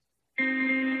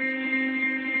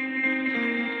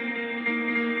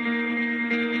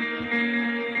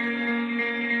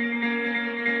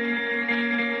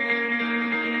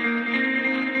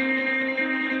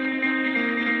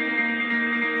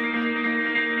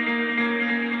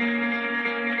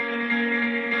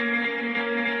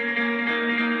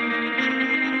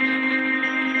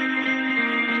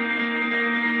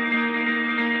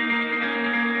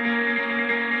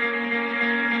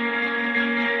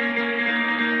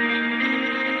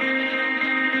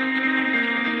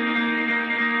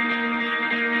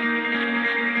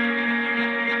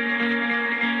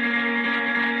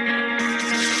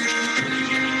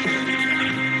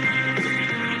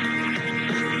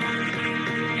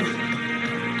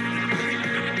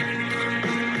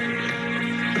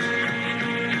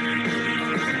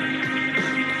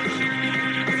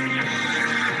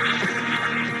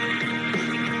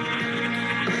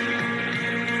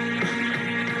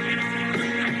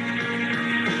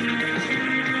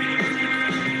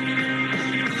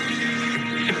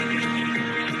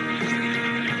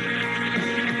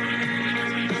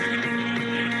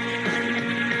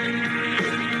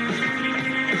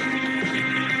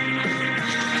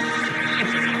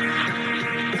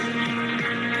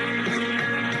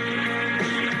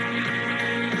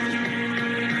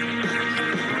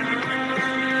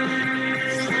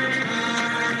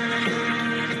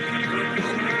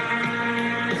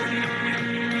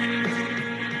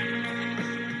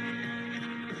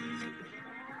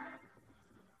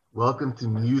Welcome to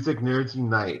Music Nerds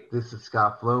Unite. This is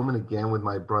Scott Floman again with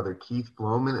my brother Keith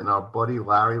Floman and our buddy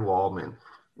Larry Waldman.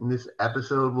 In this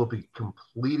episode, we'll be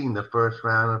completing the first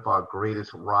round of our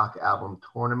greatest rock album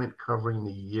tournament covering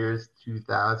the years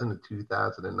 2000 to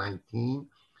 2019.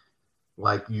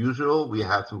 Like usual, we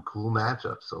have some cool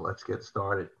matchups, so let's get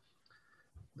started.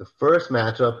 The first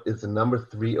matchup is the number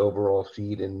 3 overall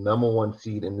seed and number 1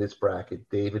 seed in this bracket,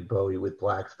 David Bowie with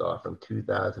Black Star from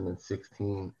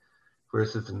 2016.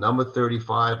 Versus the number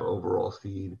 35 overall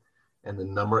seed and the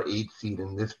number 8 seed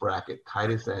in this bracket,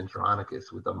 Titus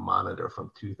Andronicus with a Monitor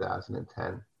from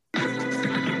 2010.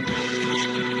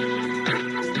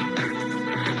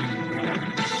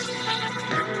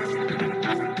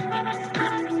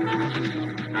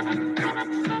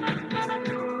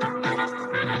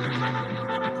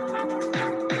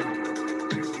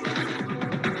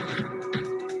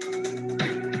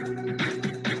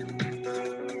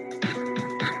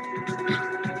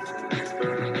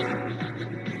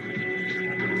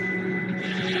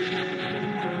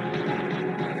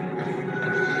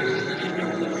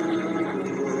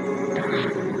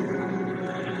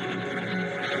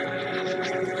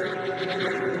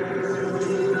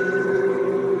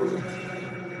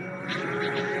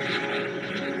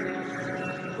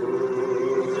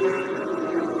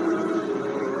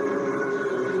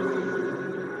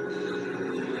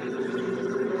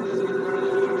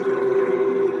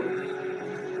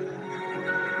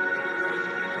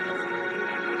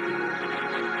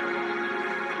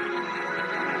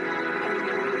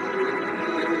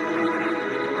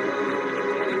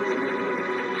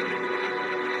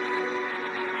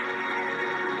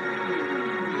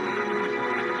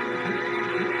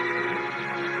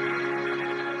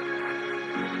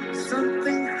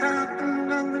 Something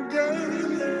happened on the day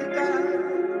he died.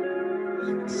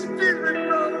 Spirit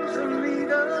rose a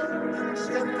leader and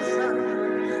stepped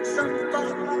aside. Some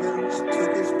followers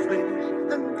took his place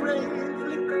and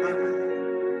bravely cried,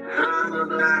 I'm a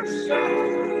black soul,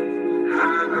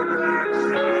 I'm a black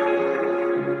soul.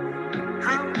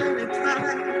 How many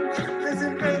times does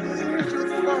an angel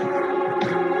fall?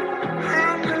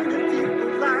 How many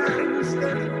people lie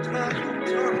instead of talking?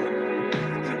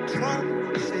 He trod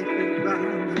the sacred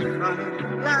ground and cried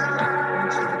loud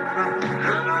into the crowd.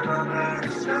 I'm a black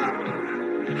soul,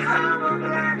 I'm a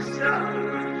black soul,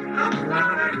 I'm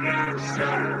not a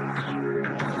gangster.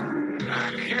 I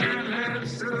can't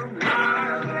answer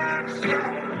my black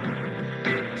soul.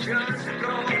 Just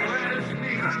go with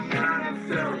me, I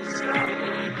feel so.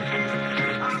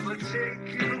 I'ma take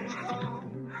you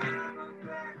home. I'm a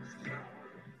black soul.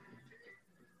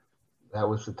 That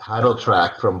was the title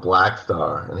track from Black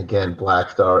Star. And again, Black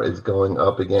Star is going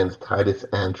up against Titus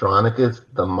Andronicus,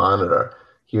 the Monitor.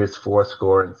 Here's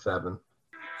 4-7.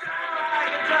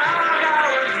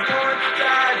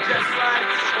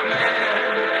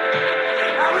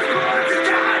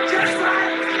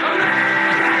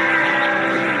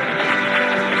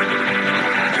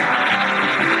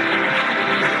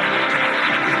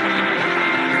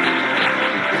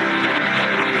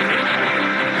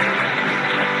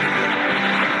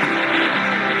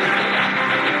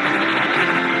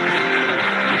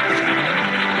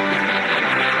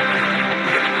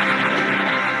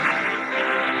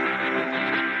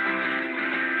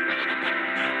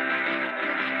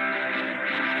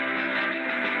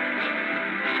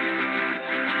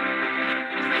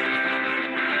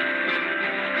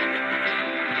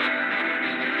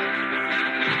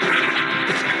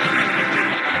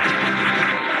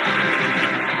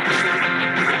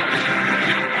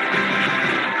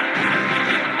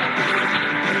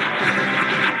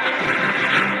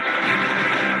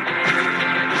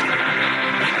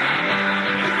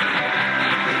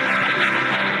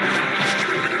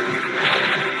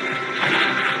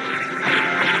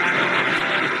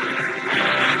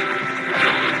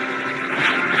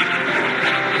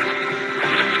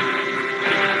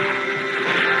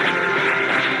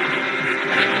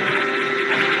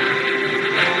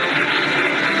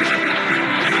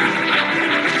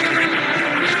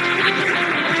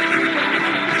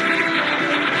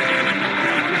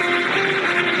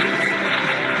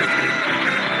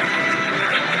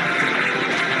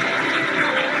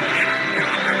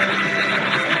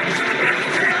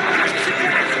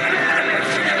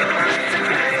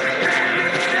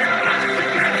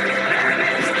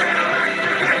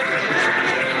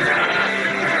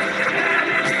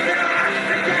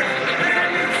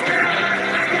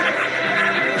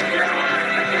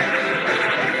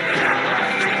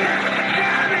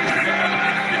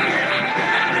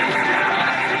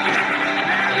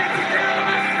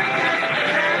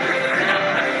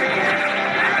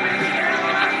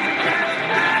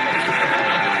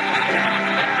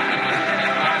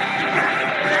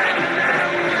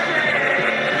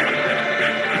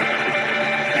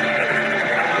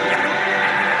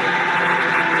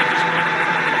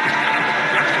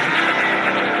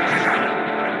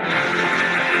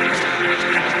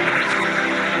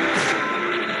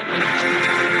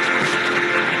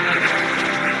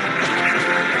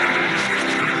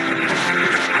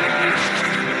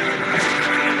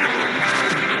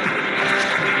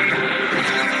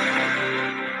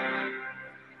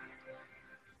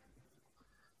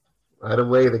 the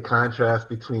way, the contrast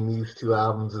between these two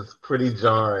albums is pretty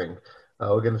jarring.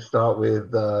 We're going to start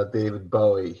with David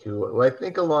Bowie, who I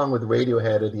think, along with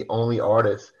Radiohead, are the only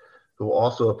artists who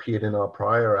also appeared in our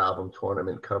prior album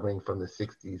tournament covering from the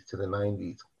 60s to the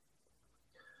 90s.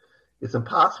 It's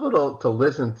impossible to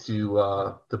listen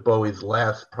to Bowie's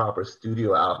last proper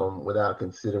studio album without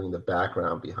considering the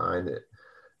background behind it.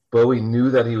 Bowie knew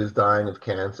that he was dying of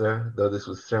cancer, though this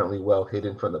was certainly well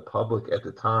hidden from the public at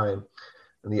the time,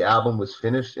 and the album was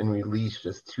finished and released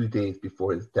just 2 days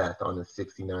before his death on his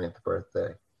 69th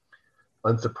birthday.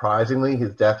 Unsurprisingly,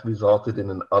 his death resulted in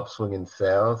an upswing in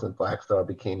sales, and Black Star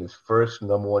became his first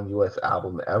 #1 U.S.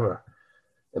 album ever.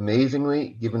 Amazingly,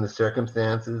 given the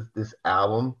circumstances, this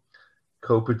album,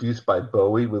 co-produced by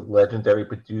Bowie with legendary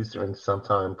producer and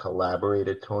sometime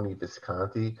collaborator Tony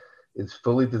Visconti, is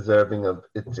fully deserving of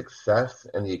its success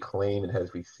and the acclaim it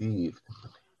has received,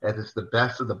 as it's the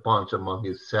best of the bunch among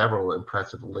his several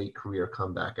impressive late career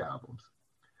comeback albums.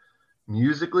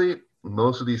 Musically,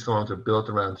 most of these songs are built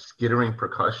around skittering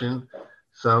percussion,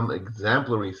 some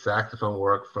exemplary saxophone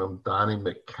work from Donnie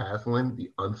McCaslin,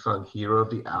 the unsung hero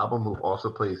of the album, who also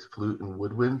plays flute and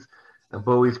woodwinds, and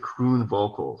Bowie's croon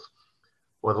vocals.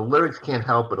 While the lyrics can't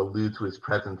help but allude to his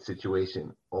present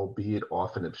situation, albeit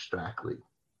often abstractly.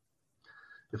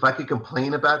 If I could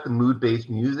complain about the mood-based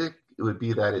music, it would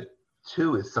be that it,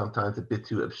 too, is sometimes a bit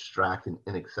too abstract and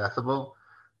inaccessible,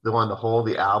 though on the whole,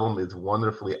 the album is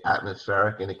wonderfully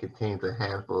atmospheric and it contains a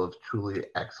handful of truly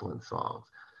excellent songs.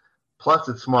 Plus,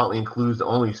 it smartly includes the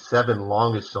only 7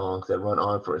 longest songs that run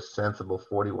on for a sensible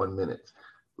 41 minutes,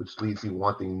 which leaves you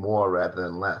wanting more rather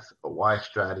than less, a wise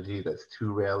strategy that's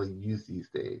too rarely used these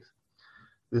days.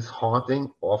 This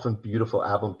haunting, often beautiful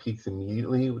album peaks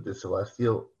immediately with the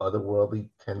celestial, otherworldly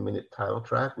 10-minute title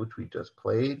track, which we just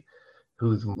played,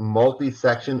 whose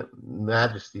multi-section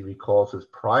majesty recalls his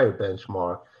prior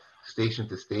benchmark, Station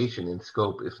to Station, in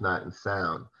scope if not in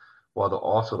sound, while the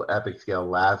also epic scale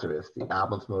Lazarus, the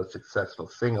album's most successful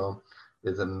single,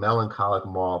 is a melancholic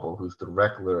marvel whose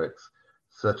direct lyrics,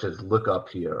 such as "Look Up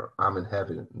Here, I'm in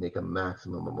Heaven," make a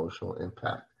maximum emotional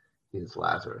impact. Is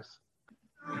Lazarus.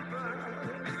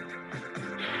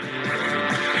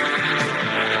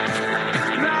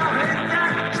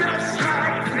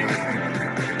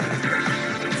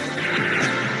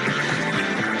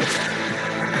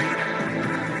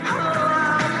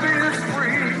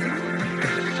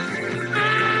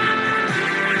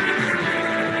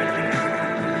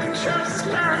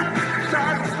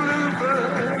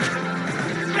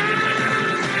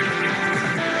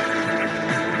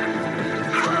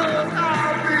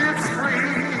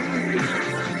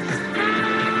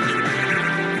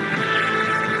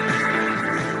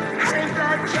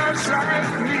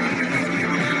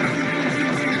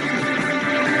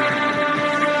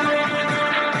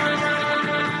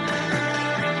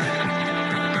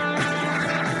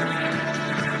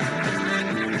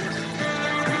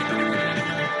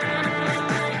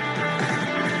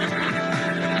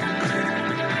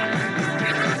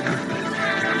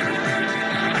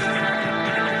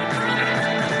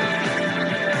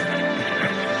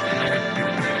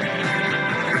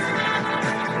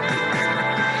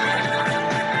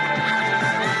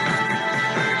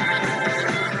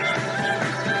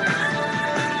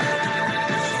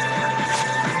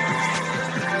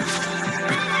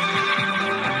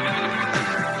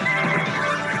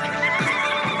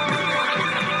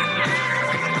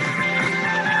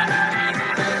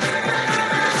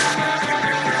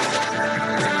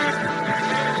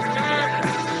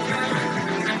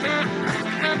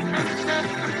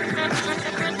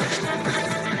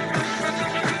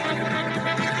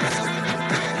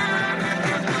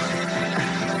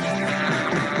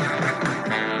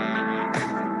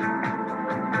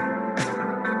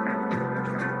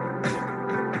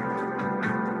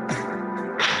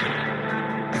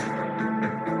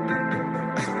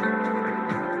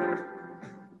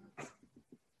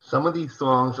 Some of these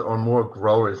songs are more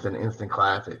growers than instant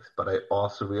classics, but I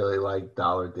also really like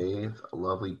Dollar Days, a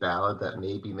lovely ballad that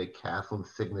may be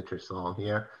McCaslin's signature song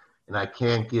here, and I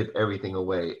Can't Give Everything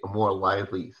Away, a more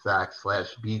lively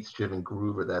sax/beats-driven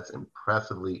groover that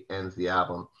impressively ends the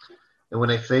album. And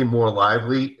when I say more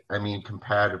lively, I mean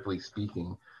comparatively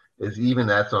speaking, as even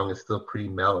that song is still pretty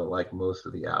mellow like most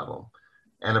of the album.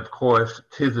 And of course,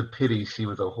 "'Tis a Pity She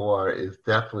Was a Whore" is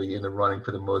definitely in the running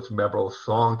for the most memorable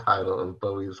song title of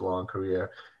Bowie's long career,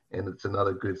 and it's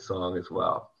another good song as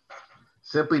well.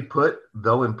 Simply put,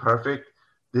 though imperfect,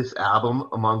 this album,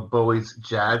 among Bowie's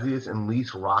jazziest and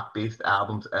least rock-based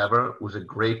albums ever, was a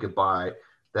great goodbye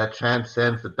that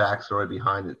transcends the backstory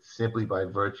behind it simply by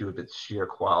virtue of its sheer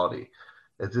quality.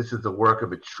 as this is the work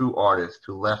of a true artist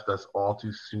who left us all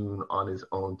too soon on his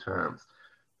own terms.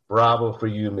 Bravo for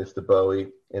you, Mr.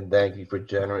 Bowie, and thank you for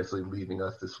generously leaving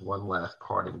us this one last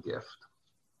parting gift.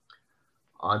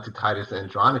 On to Titus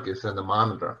Andronicus and the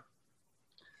Monitor.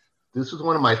 This was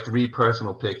one of my 3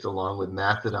 personal picks, along with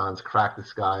Mastodon's Crack the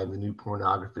Sky and the New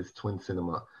Pornographist Twin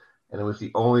Cinema, and it was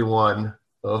the only one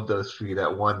of those 3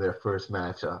 that won their first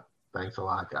matchup. Thanks a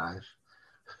lot, guys.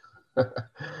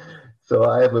 So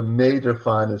I have a major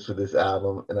fondness for this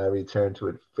album, and I return to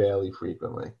it fairly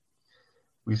frequently.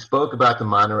 We spoke about the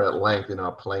Monitor at length in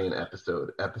our Playing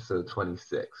episode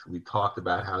 26. We talked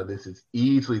about how this is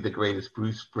easily the greatest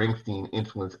Bruce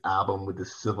Springsteen-influenced album with the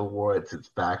Civil War as its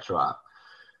backdrop.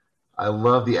 I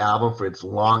love the album for its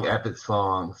long, epic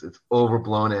songs, its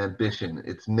overblown ambition,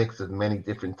 its mix of many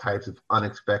different types of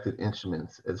unexpected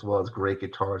instruments, as well as great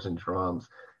guitars and drums,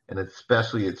 and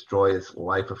especially its joyous,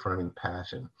 life-affirming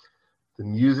passion. The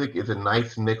music is a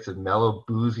nice mix of mellow,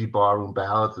 boozy barroom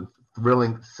ballads and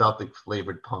thrilling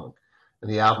Celtic-flavored punk, and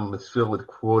the album is filled with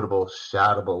quotable,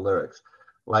 shoutable lyrics,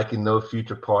 like in No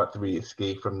Future Part 3,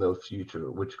 Escape from No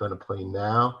Future, which we're going to play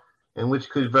now, and which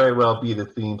could very well be the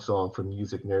theme song for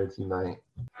Music Nerds Unite.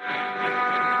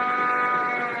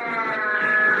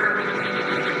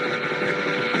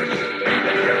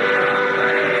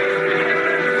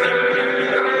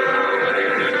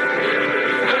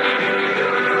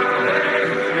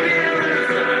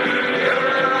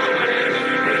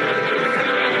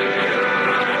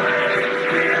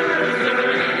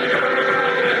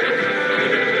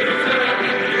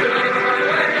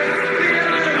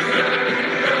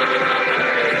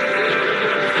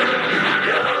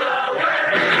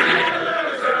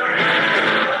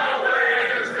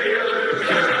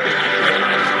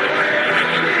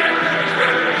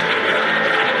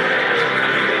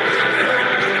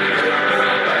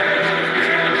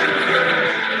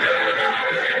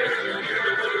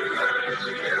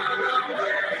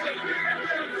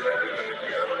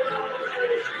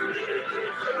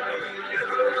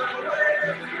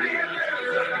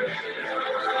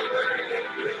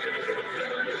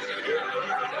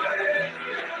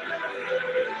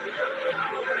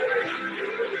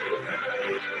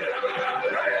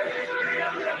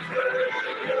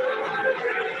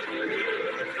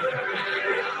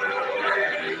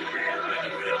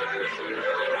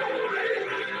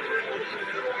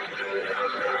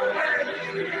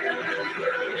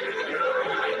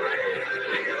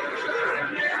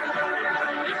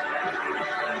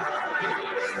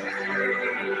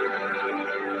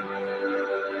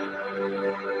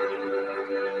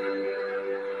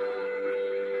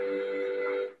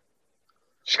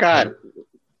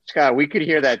 Scott, we could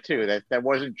hear that too. That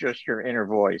wasn't just your inner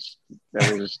voice.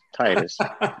 That was Titus.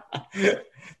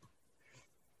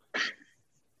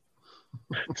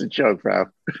 It's a joke, bro.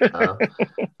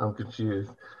 I'm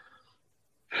confused.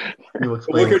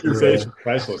 Look at your face.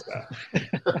 Priceless, that.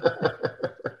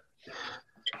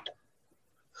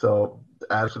 So,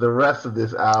 as for the rest of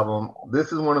this album,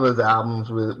 this is one of those albums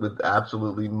with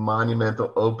absolutely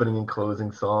monumental opening and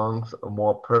closing songs, a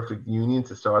more perfect union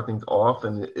to start things off,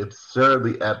 and the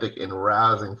absurdly epic and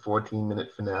rousing 14-minute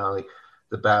finale,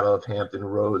 The Battle of Hampton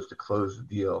Roads, to close the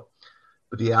deal.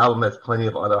 But the album has plenty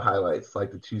of other highlights,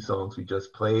 like the 2 songs we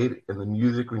just played, and the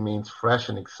music remains fresh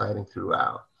and exciting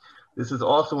throughout. This is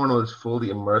also one of those fully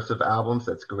immersive albums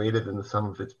that's greater than the sum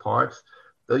of its parts,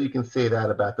 though you can say that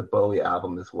about the Bowie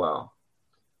album as well.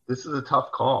 This is a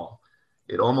tough call.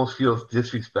 It almost feels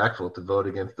disrespectful to vote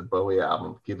against the Bowie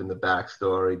album, given the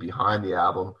backstory behind the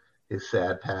album, his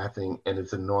sad passing, and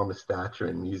his enormous stature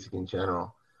in music in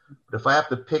general. But if I have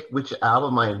to pick which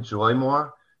album I enjoy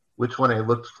more, which one I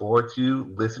looked forward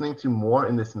to listening to more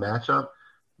in this matchup,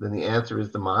 then the answer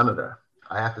is The Monitor.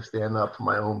 I have to stand up for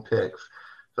my own picks.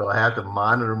 So I have The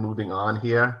Monitor moving on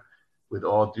here. With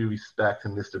all due respect to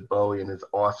Mr. Bowie and his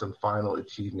awesome final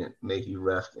achievement, may he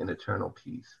rest in eternal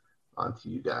peace. On to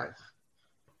you guys.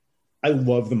 I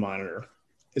love The Monitor.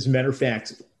 As a matter of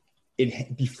fact,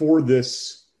 before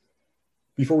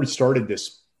we started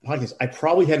this podcast, I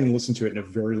probably hadn't listened to it in a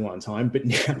very long time, but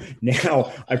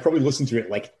now I probably listened to it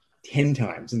like 10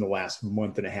 times in the last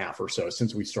month and a half or so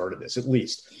since we started this, at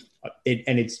least.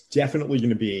 And it's definitely going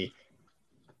to be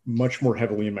much more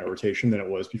heavily in my rotation than it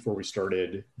was before we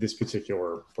started this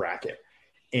particular bracket.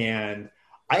 And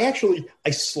I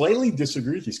slightly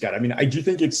disagree with you, Scott. I mean, I do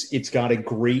think it's got a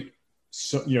great,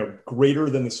 greater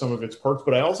than the sum of its parts,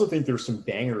 but I also think there's some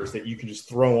bangers that you can just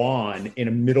throw on in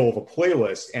the middle of a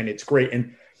playlist and it's great.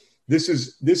 And this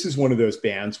is one of those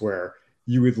bands where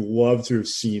you would love to have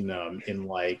seen them in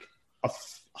like a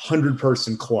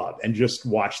 100-person club and just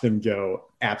watch them go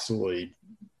absolutely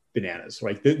bananas.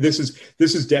 Like this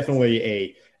is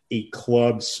definitely a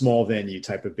club, small venue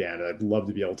type of band. I'd love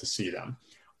to be able to see them.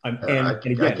 I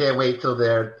can't wait till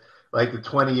they're like the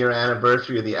 20-year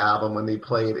anniversary of the album when they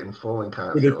play it in full in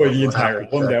concert. They play the entire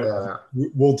album.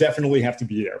 We'll definitely have to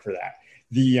be there for that.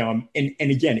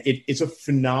 And again, it's a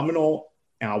phenomenal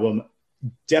album.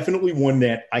 Definitely one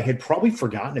that I had probably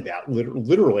forgotten about.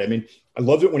 Literally, I mean, I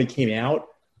loved it when it came out,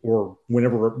 or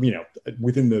whenever,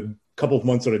 within the couple of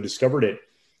months that I discovered it,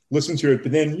 listened to it,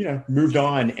 but then moved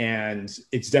on, and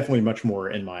it's definitely much more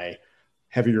in my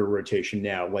heavier rotation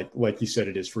now, like you said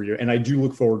it is for you, and I do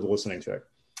look forward to listening to it.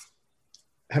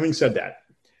 Having said that,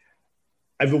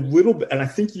 I have a little bit, and I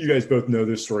think you guys both know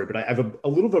this story, but I have a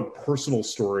little bit of a personal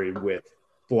story with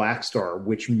Black Star,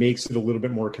 which makes it a little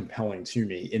bit more compelling to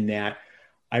me, in that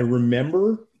I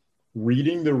remember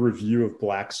reading the review of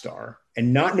Black Star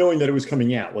and not knowing that it was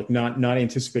coming out, like not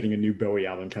anticipating a new Bowie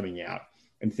album coming out,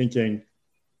 and thinking,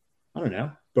 I don't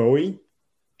know, Bowie,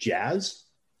 jazz,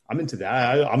 I'm into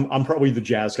that. I'm probably the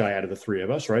jazz guy out of the three of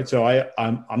us, right? So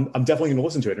I'm definitely going to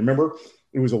listen to it. I remember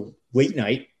it was a late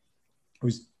night. I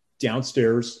was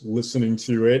downstairs listening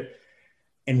to it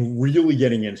and really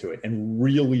getting into it, and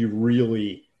really,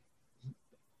 really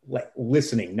like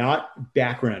listening, not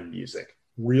background music,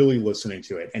 really listening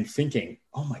to it and thinking,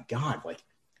 oh my God, like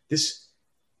this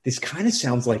kind of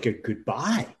sounds like a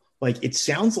goodbye. Like it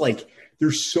sounds like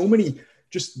there's so many,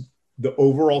 just the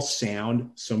overall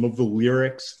sound, some of the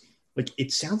lyrics, like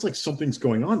it sounds like something's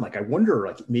going on. Like I wonder,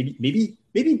 like maybe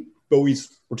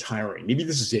Bowie's retiring. Maybe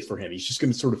this is it for him. He's just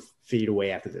going to sort of fade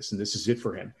away after this, and this is it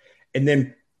for him. And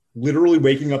then literally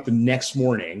waking up the next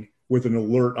morning with an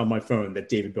alert on my phone that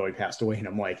David Bowie passed away, and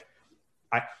I'm like,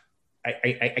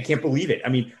 I can't believe it. I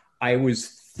mean, I was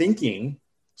thinking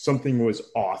something was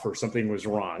off or something was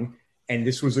wrong, and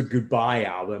this was a goodbye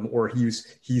album, or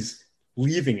he's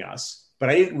leaving us. But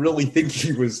I didn't really think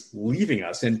he was leaving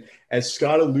us. And as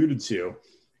Scott alluded to,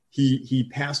 he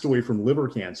passed away from liver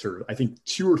cancer, I think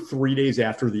 2 or 3 days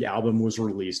after the album was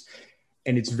released.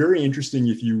 And it's very interesting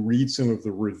if you read some of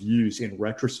the reviews in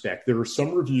retrospect. There are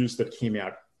some reviews that came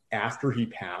out after he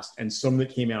passed and some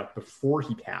that came out before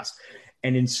he passed.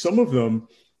 And in some of them,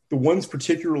 the ones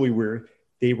particularly where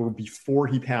they were before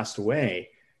he passed away,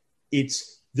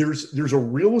 there's a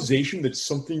realization that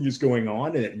something is going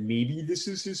on and that maybe this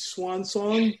is his swan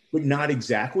song, but not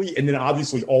exactly. And then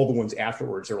obviously all the ones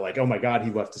afterwards are like, oh my God,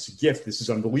 he left us a gift. This is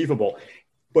unbelievable.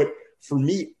 But for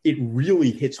me, it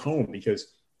really hits home because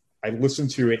I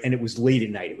listened to it and it was late at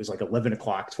night. It was like 11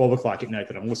 o'clock, 12 o'clock at night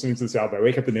that I'm listening to this album. I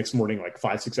wake up the next morning, like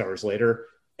 5-6 hours later,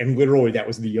 and literally that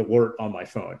was the alert on my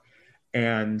phone.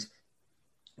 And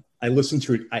I listened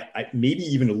to it, I maybe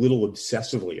even a little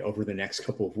obsessively over the next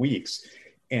couple of weeks.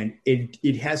 And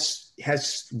it has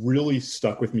really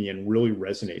stuck with me and really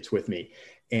resonates with me.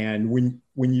 And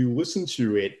when you listen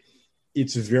to it,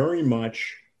 it's very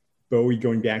much Bowie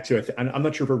going back to, I'm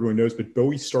not sure if everyone knows, but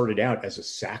Bowie started out as a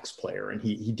sax player, and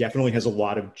he definitely has a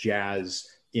lot of jazz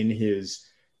in his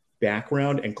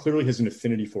background and clearly has an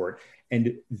affinity for it.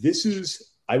 And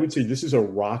I would say this is a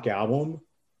rock album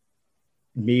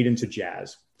made into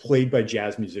jazz, played by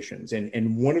jazz musicians.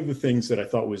 And one of the things that I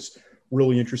thought was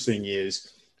really interesting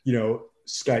is,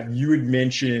 Scott, you had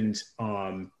mentioned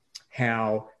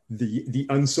how the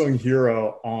unsung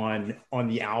hero on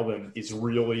the album is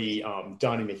really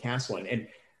Donny McCaslin. And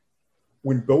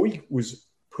when Bowie was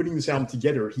putting this album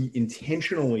together, he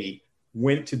intentionally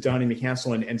went to Donny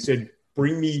McCaslin and said,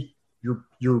 bring me your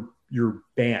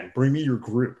band, bring me your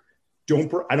group.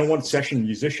 I don't want session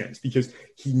musicians, because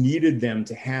he needed them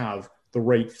to have the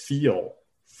right feel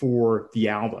for the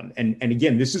album. And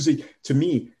again, to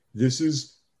me, this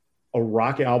is a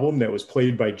rock album that was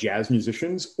played by jazz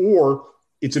musicians, or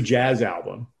it's a jazz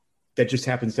album that just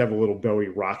happens to have a little Bowie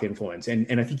rock influence.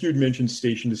 And I think you had mentioned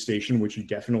Station to Station, which you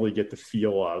definitely get the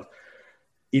feel of.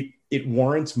 It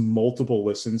warrants multiple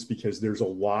listens because there's a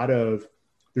lot of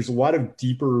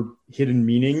deeper hidden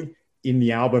meaning in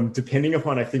the album, depending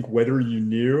upon, I think, whether you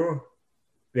knew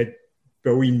that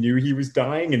Bowie knew he was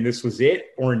dying and this was it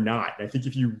or not. And I think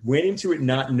if you went into it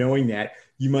not knowing that,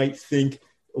 you might think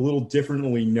a little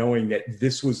differently, knowing that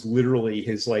this was literally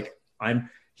his,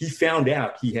 he found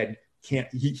out he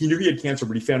knew he had cancer,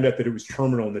 but he found out that it was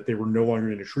terminal and that they were no longer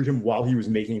going to treat him while he was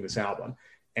making this album.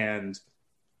 And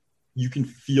you can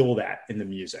feel that in the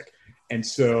music. And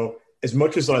so as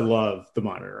much as I love The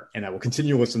Monitor, and I will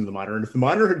continue to listen to The Monitor, and if The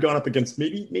Monitor had gone up against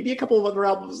maybe a couple of other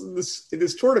albums in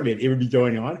this tournament, it would be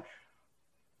going on.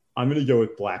 I'm going to go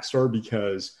with Black Star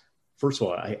because, first of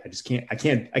all, I just can't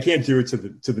do it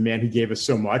to the man who gave us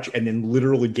so much and then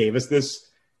literally gave us this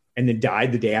and then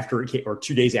died the day after it came, or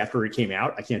 2 days after it came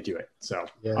out, I can't do it. So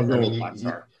Yeah, I'm going with Black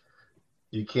Star.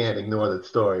 You can't ignore the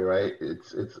story, right?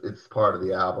 It's part of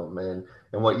the album, man.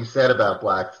 And what you said about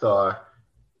Black Star,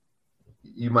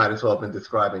 you might as well have been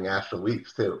describing Astral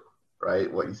Weeks too,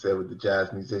 right? What you said with the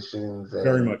jazz musicians. And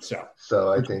very much so.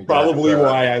 So I think probably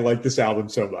why I like this album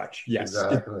so much. Yes,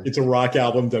 exactly. It's a rock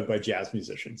album done by jazz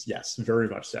musicians. Yes, very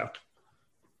much so.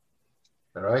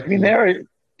 All right. I mean,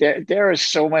 there are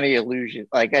so many illusions.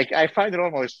 Like I find it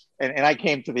almost, and I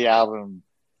came to the album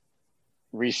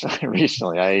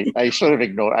recently. I sort of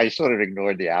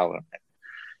ignored the album.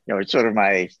 You know, it's sort of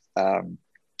my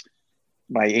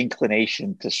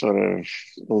inclination to sort of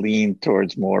lean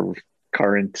towards more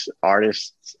current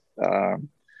artists.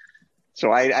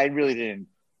 So I really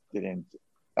didn't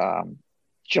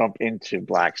jump into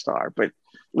Black Star, but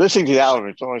listening to the album,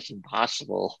 it's almost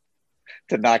impossible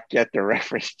to not get the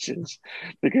references,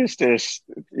 because there's,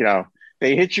 you know,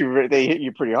 they hit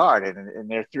you pretty hard,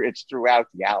 and it's throughout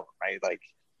the album, right? Like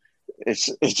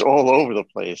it's all over the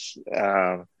place.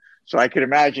 So I could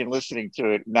imagine listening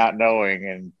to it, not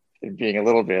knowing, and being a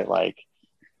little bit like,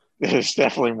 there's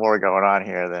definitely more going on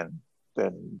here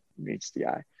than meets the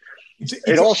eye.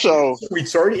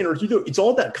 Sorry to interrupt you though. It's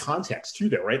all about context too,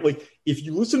 though, right? Like if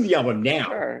you listen to the album now,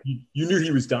 sure, you knew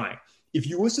he was dying. If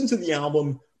you listen to the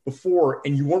album before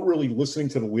and you weren't really listening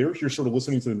to the lyrics, you're sort of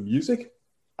listening to the music,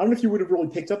 I don't know if you would have really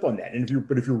picked up on that. And if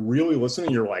you're really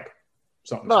listening, you're like,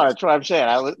 something. No, that's what I'm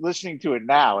saying. Listening to it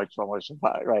now, it's almost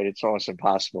right. It's almost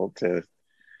impossible to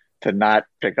not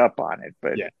pick up on it.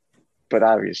 But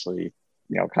obviously,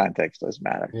 you know, context does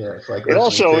matter. Yeah, it's like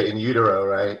listening to In Utero,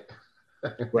 right?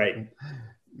 Right.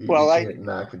 you can't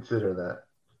not consider that.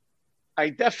 I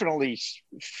definitely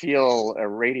feel a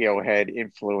Radiohead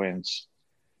influence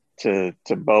to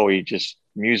Bowie, just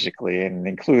musically, and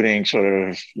including sort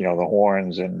of, you know, the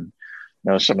horns and,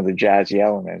 you know, some of the jazzy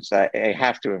elements. I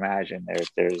have to imagine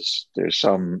there's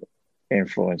some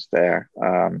influence there,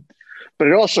 but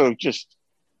it also just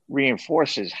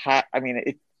reinforces how, I mean,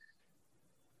 it,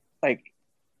 like,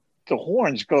 the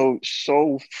horns go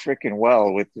so freaking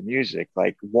well with the music.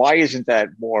 Like, why isn't that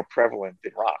more prevalent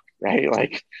in rock, right?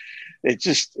 Like, it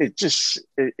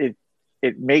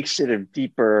makes it a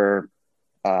deeper,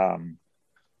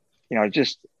 you know, it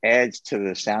just adds to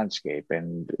the soundscape,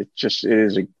 and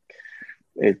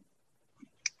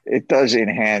it does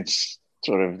enhance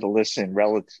sort of the listen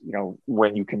relative, you know,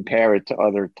 when you compare it to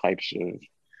other types of,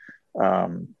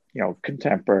 you know,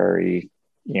 contemporary,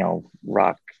 you know,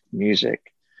 rock music.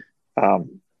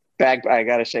 I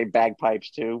gotta say,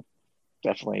 bagpipes too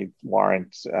definitely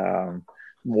warrant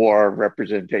more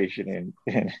representation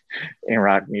in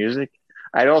rock music.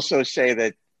 I'd also say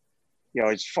that, you know,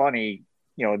 it's funny,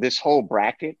 you know, this whole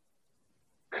bracket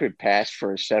could pass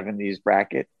for a 70s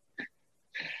bracket,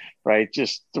 right?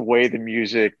 Just the way the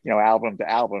music, you know, album to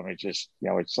album, it just, you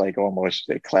know, it's like almost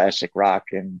a classic rock,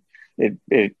 and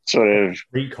it sort of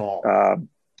recall.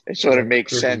 It sort of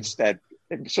makes sense that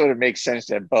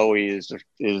Bowie is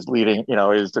leading, you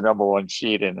know, is the number one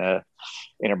seed in a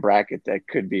bracket that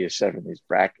could be a 70s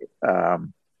bracket.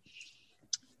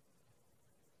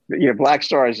 You know, Black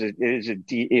Star is a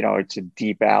deep, you know, it's a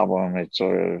deep album. It's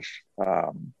sort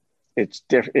of it's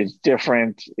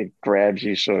different. It grabs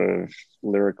you sort of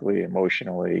lyrically,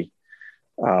 emotionally.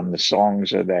 The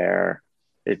songs are there.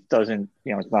 It doesn't,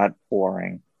 you know, it's not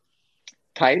boring.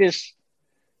 Titus,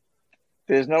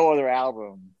 there's no other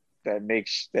album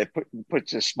that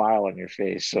puts a smile on your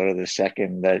face sort of the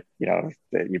second that, you know,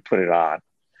 that you put it on.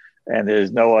 And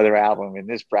there's no other album in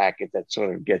this bracket that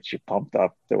sort of gets you pumped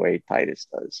up the way Titus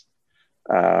does.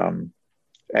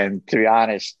 And to be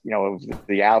honest, you know, of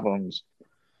the albums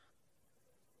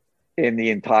in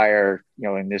the entire, you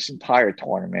know, in this entire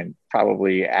tournament,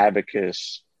 probably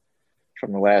Abacus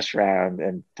from the last round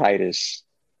and Titus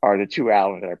are the two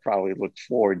albums that I probably looked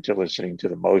forward to listening to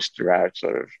the most throughout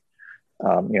sort of,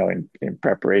 you know, in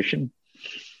preparation.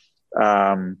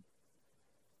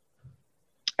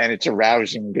 And it's a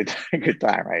rousing good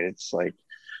time, right? It's like,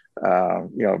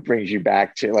 you know, it brings you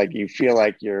back to, like, you feel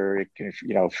like you're,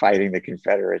 you know, fighting the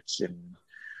Confederates and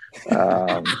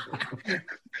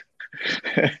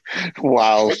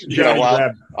while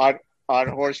on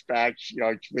horseback, you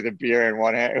know, with a beer in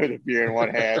one hand, and,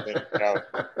 you know,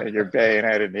 and your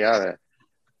bayonet in the other.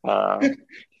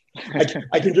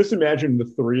 I can just imagine the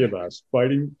three of us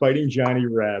fighting Johnny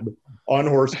Reb on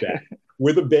horseback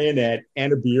with a bayonet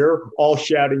and a beer, all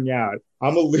shouting out,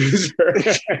 "I'm a loser."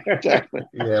 Exactly.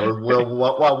 Yeah,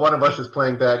 well, one of us is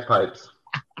playing bagpipes.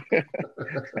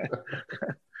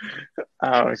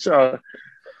 So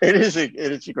it is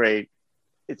a great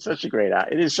it's such a great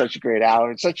album. It is such a great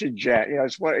album. It's such a gem.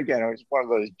 It's it's one of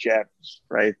those gems,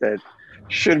 right? That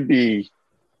should be,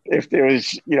 if there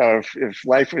was, if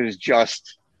life was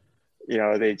just,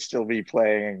 they'd still be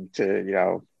playing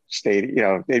to,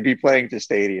 they'd be playing to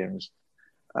stadiums.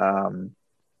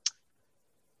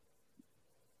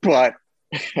 But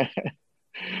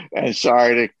and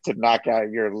sorry to knock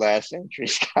out your last entry,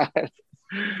 Scott.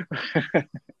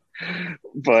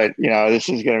 But this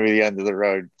is going to be the end of the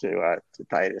road to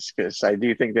Titus, because I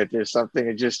do think that there's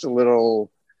something just a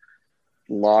little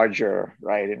larger,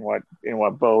 right, in what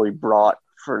Bowie brought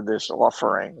for this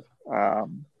offering.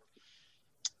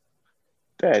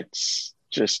 That's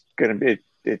just going to be,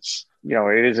 it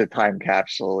is a time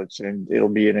capsule. It'll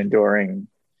be an enduring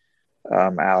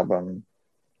album.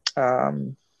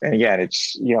 And again, it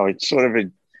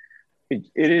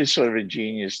is sort of a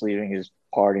genius leaving his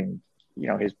parting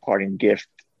gift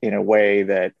in a way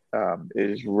that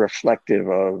is reflective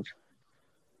of,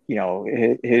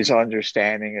 his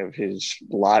understanding of his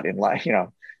lot in life,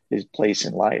 his place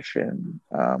in life. And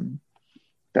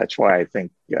that's why I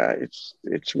think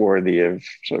it's worthy of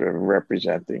sort of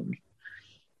representing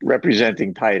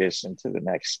Titus into the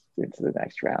next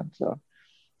round. So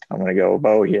I'm going to go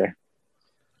Bo here.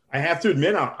 I have to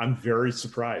admit, I'm very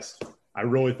surprised. I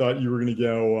really thought you were going to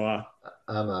go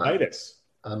Titus.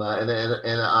 And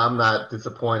I'm not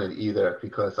disappointed either,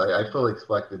 because I fully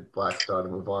expected Black Star to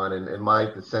move on, and my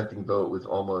dissenting vote was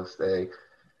almost I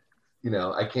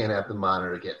can't have the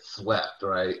Monitor get swept,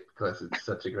 right? Because it's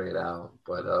such a great album.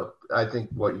 But I think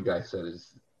what you guys said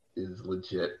is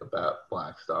legit about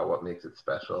Black Star, what makes it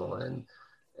special, and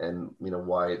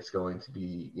why it's going to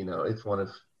be, it's one of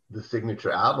the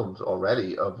signature albums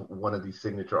already of one of these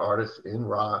signature artists in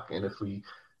rock. And if we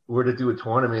were to do a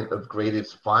tournament of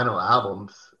greatest final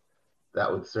albums, that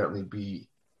would certainly be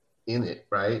in it,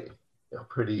 right?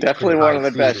 Definitely one of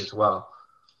the best as well.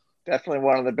 Definitely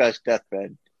one of the best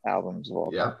deathbed albums of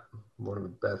all time. Yeah, one of the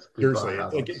best. Seriously,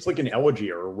 it's like an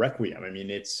elegy or a requiem. I mean,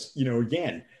 it's,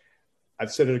 again,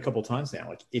 I've said it a couple times now.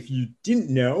 Like, if you didn't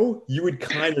know, you would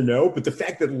kind of know. But the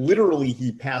fact that literally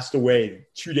he passed away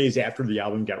 2 days after the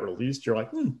album got released, you're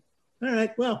like, all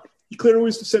right, well, he clearly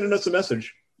was sending us a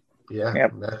message. Yeah,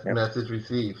 yep. Message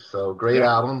received. So great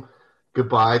album.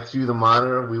 Goodbye to the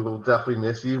Monitor. We will definitely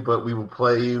miss you, but we will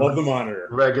play you Love the Monitor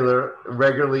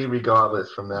regularly,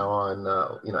 regardless from now on.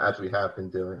 As we have been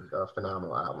doing. A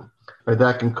phenomenal album. All right,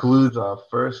 that concludes our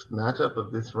first matchup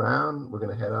of this round. We're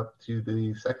going to head up to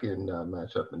the second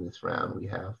matchup in this round. We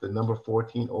have the number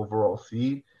 14 overall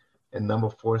seed and number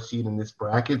 4 seed in this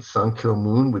bracket, Sun Kil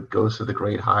Moon with Ghost of the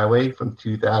Great Highway from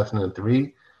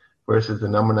 2003, versus the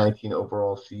number 19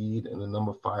 overall seed and the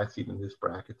number 5 seed in this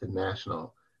bracket, The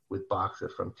National, with Boxer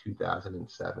from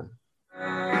 2007.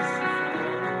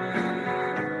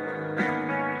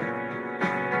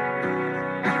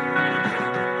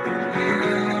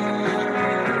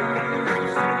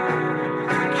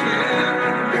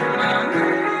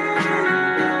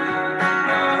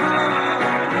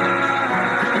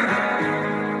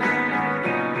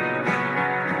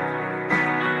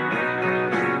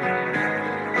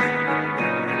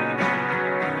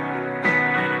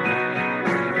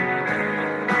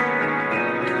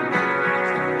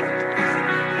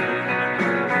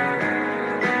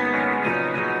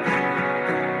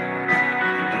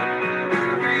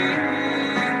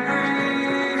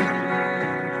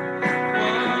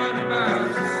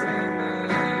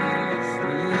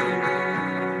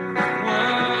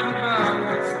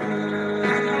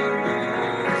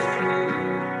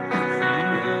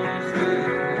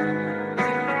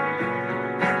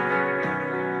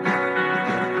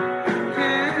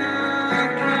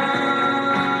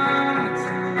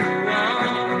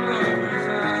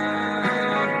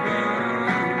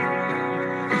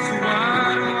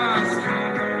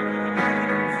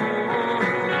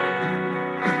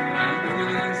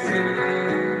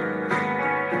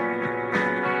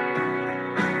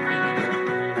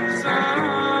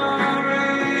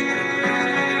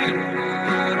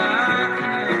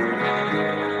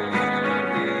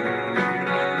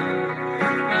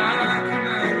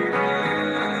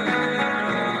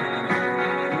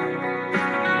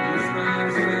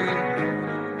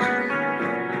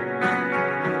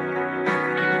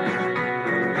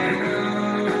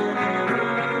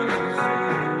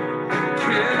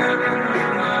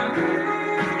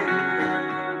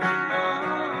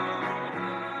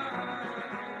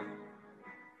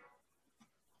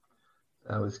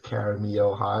 Carry Me,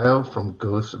 Ohio from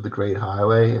Ghost of the Great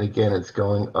Highway. And again, it's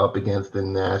going up against The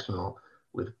National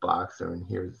with Boxer. And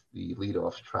here's the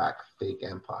leadoff track, Fake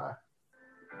Empire.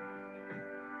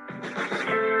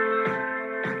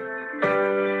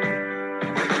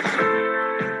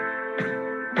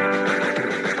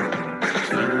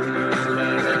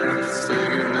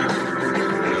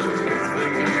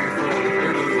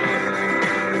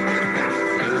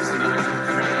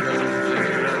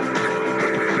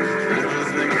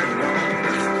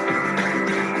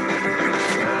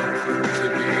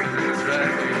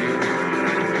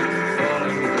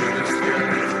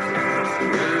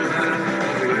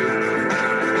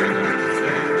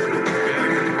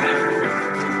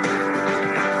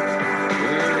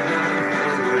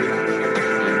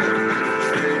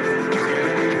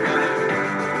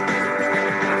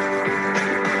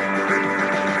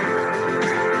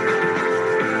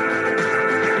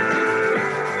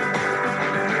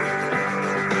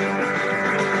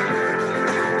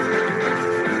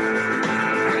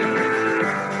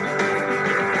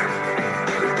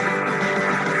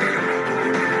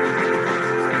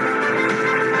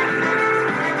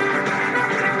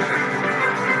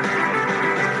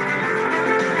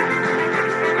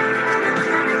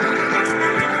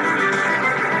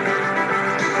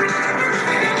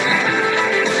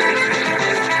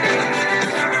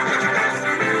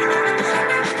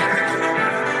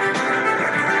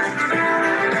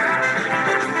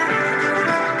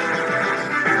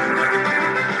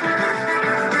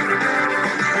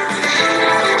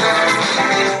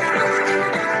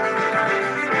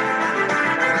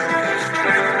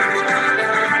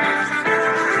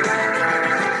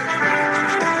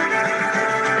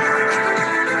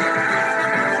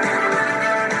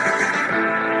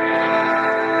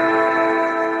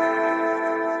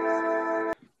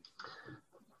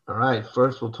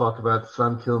 First, we'll talk about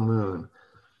Sun Kil Moon,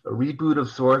 a reboot of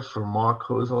sorts for Mark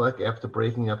Kozelek after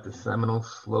breaking up the seminal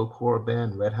slowcore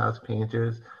band Red House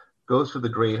Painters. Goes for the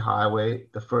Great Highway,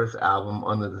 the first album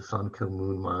under the Sun Kil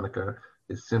Moon moniker,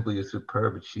 is simply a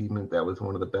superb achievement that was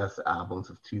one of the best albums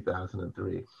of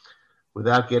 2003.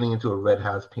 Without getting into a Red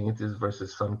House Painters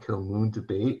versus Sun Kil Moon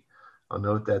debate, I'll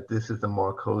note that this is the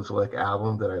Mark Kozelek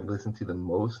album that I listen to the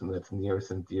most and that's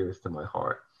nearest and dearest to my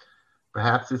heart.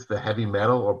 Perhaps it's the heavy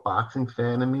metal or boxing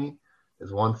fan in me,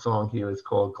 as one song here is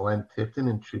called Glenn Tipton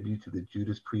in tribute to the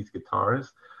Judas Priest guitarist,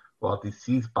 while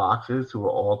deceased boxers who were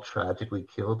all tragically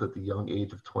killed at the young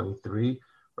age of 23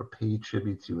 are paid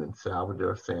tribute to in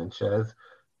Salvador Sanchez,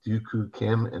 Dooku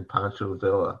Kim, and Pancho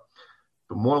Villa.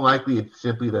 But more likely it's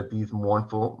simply that these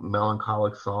mournful,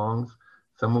 melancholic songs,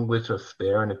 some of which are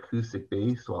spare and acoustic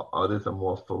based while others are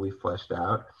more fully fleshed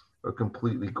out, are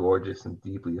completely gorgeous and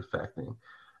deeply affecting.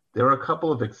 There are a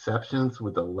couple of exceptions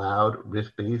with the loud,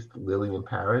 riff-based Lillian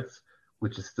Parrots,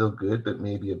 which is still good but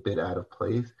maybe a bit out of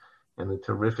place, and the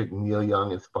terrific Neil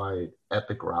Young-inspired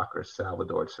epic rocker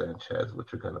Salvador Sanchez,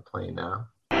 which we're going to play now.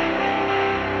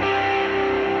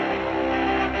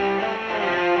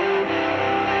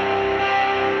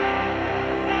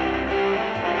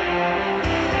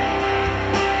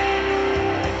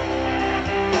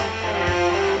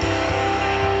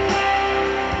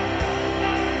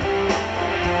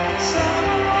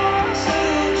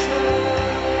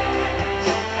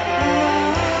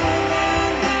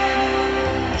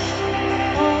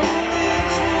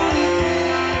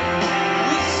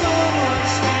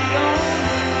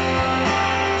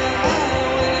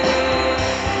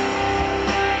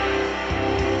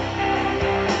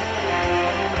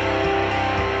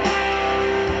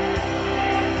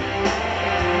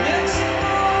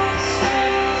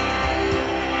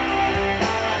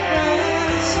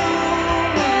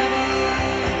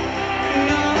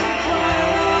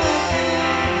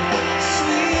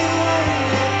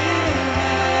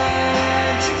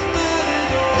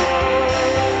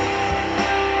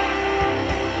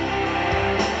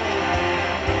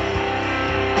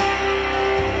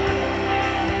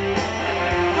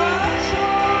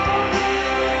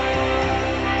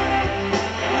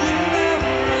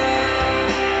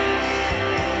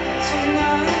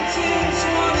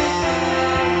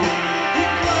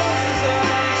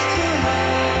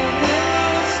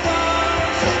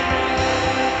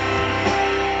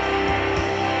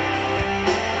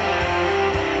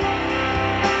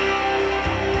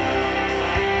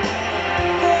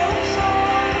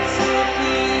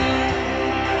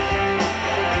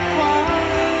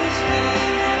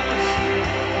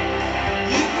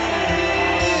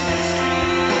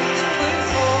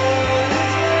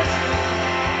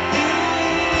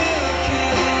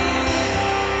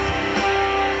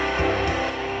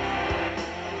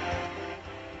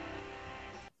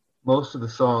 Most of the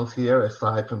songs here,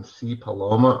 aside from Si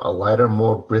Paloma, are lighter,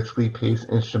 more briskly paced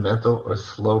instrumental or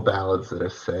slow ballads that are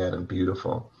sad and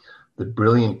beautiful. The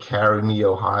brilliant Carry Me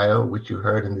Ohio, which you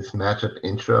heard in this matchup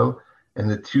intro,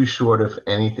 and the too short of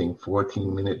anything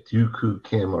 14-minute Dooku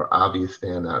Kim are obvious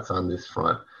standouts on this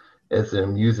front, as their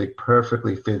music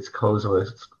perfectly fits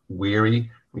Kozelek's weary,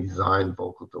 resigned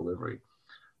vocal delivery.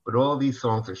 But all these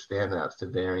songs are standouts to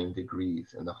varying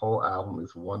degrees, and the whole album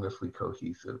is wonderfully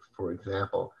cohesive. For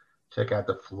example, check out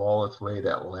the flawless way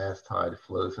that Last Tide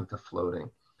flows into Floating.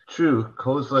 True,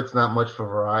 Kozelek's not much for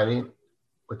variety,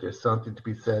 but there's something to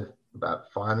be said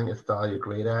about finding a style you're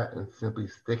great at and simply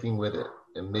sticking with it.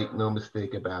 And make no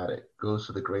mistake about it, Goes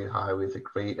to the Great Highway is a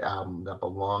great album that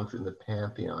belongs in the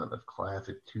pantheon of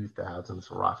classic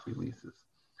 2000s rock releases.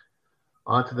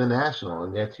 On to The National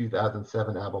and their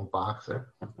 2007 album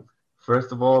Boxer.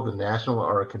 First of all, The National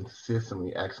are a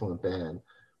consistently excellent band,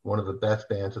 one of the best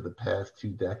bands of the past 2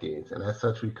 decades, and as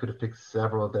such we could have picked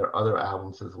several of their other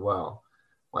albums as well,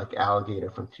 like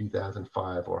Alligator from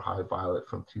 2005 or High Violet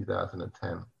from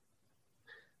 2010.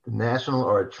 The National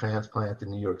are a transplanted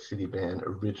New York City band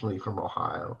originally from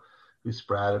Ohio, who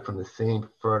sprouted from the same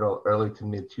fertile early to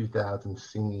mid-2000s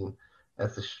scene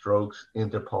as the Strokes,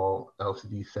 Interpol,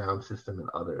 LCD Sound System, and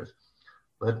others.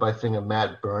 Led by singer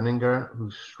Matt Berninger,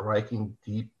 whose striking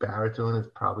deep baritone is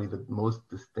probably the most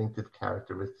distinctive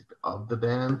characteristic of the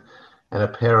band, and a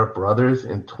pair of brothers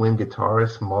and twin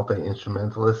guitarists,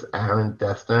 multi-instrumentalists Aaron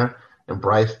Dessner and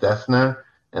Bryce Dessner,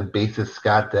 and bassist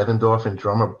Scott Devendorf and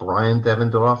drummer Brian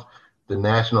Devendorf, the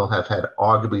National have had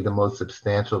arguably the most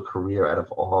substantial career out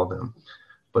of all of them.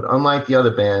 But unlike the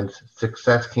other bands,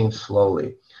 success came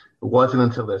slowly. It wasn't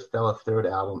until their stellar third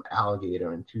album,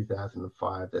 Alligator, in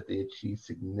 2005 that they achieved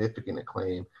significant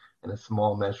acclaim and a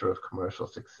small measure of commercial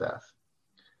success.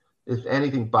 If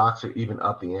anything, Boxer even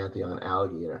upped the ante on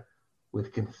Alligator.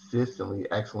 with consistently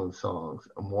excellent songs,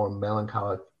 a more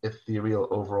melancholic, ethereal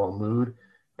overall mood,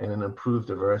 and an improved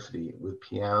diversity, with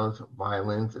pianos,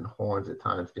 violins, and horns at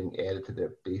times being added to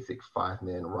their basic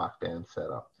five-man rock band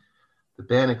setup. The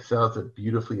band excels at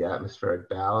beautifully atmospheric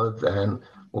ballads and,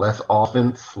 less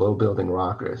often, slow-building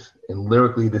rockers. And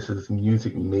lyrically, this is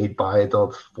music made by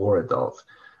adults for adults,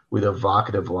 with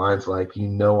evocative lines like, "You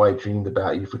know I dreamed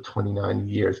about you for 29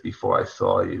 years before I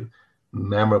saw you,"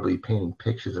 memorably painting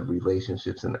pictures of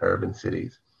relationships in urban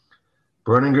cities.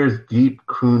 Berninger's deep,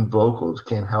 crooned vocals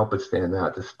can't help but stand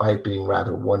out despite being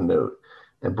rather one note,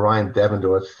 and Brian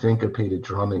Devendorf's syncopated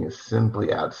drumming is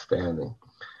simply outstanding.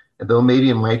 And though maybe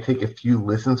it might take a few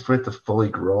listens for it to fully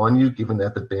grow on you, given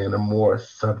that the band are more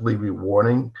subtly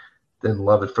rewarding than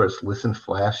love at first listen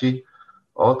flashy,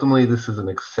 ultimately this is an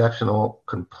exceptional,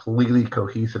 completely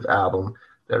cohesive album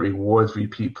that rewards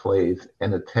repeat plays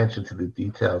and attention to the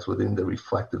details within the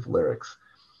reflective lyrics.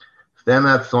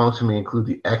 Standout songs for me include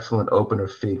the excellent opener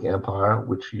Fake Empire,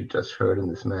 which you just heard in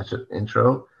this matchup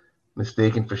intro,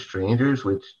 Mistaken for Strangers,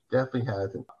 which definitely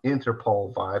has an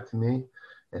Interpol vibe to me,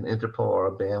 and Interpol are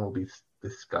a band we'll be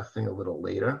discussing a little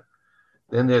later.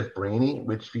 Then there's Brainy,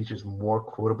 which features more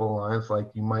quotable lines like,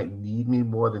 "You might need me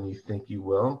more than you think you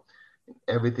will," and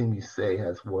 "Everything you say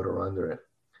has water under it."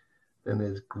 Then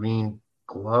there's Green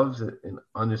Gloves, an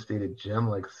understated gem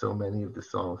like so many of the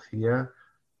songs here.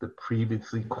 The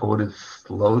previously quoted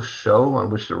Slow Show,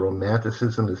 on which the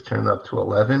romanticism is turned up to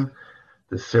 11,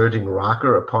 the surging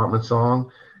rocker apartment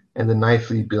song, and the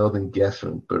nicely building guest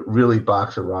room, but really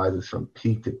Boxer rises from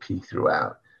peak to peak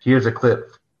throughout. Here's a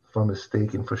clip from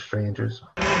Mistaken for Strangers.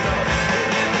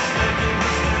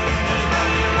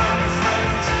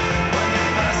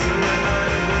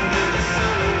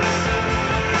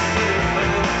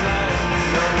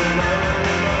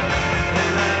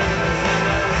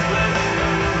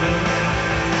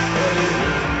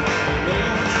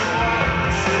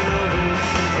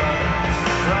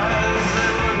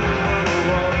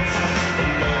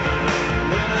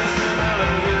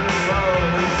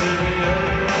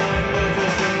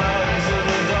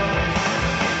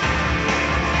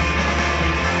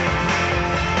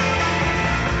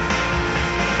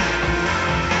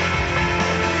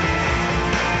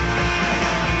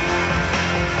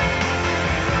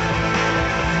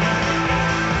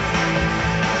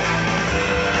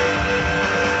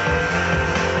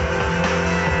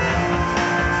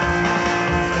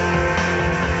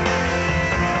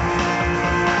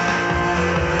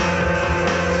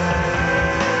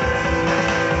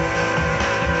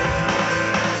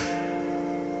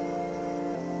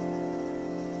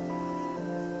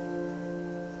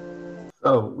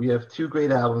 So we have two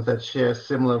great albums that share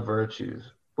similar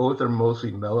virtues. Both are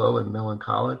mostly mellow and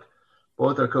melancholic.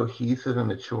 Both are cohesive and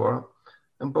mature.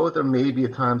 And both are maybe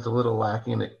at times a little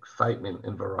lacking in excitement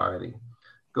and variety.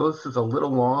 Ghost is a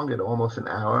little long at almost an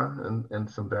hour, and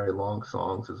some very long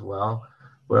songs as well,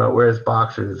 whereas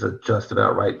Boxer is just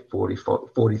about right,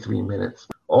 43 minutes.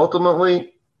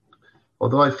 Ultimately,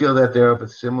 although I feel that they're of a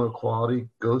similar quality,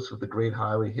 Ghost of the Great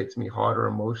Highway hits me harder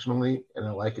emotionally, and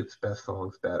I like its best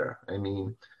songs better. I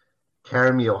mean,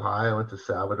 Carry Me Ohio into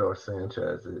Salvador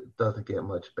Sanchez, it doesn't get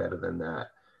much better than that.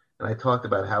 And I talked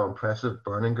about how impressive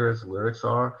Berninger's lyrics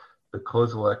are, but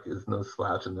Kozilek is no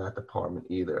slouch in that department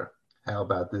either. How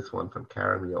about this one from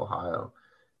Carry Me Ohio?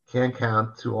 Can't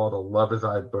count to all the lovers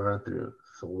I've burned through,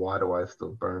 so why do I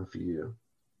still burn for you?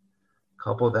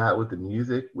 Couple that with the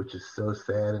music, which is so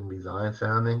sad and resigned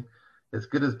sounding. As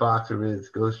good as Boxer is,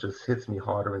 Ghost just hits me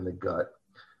harder in the gut.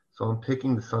 So I'm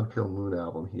picking the Sun Kil Moon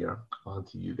album here. On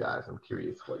to you guys. I'm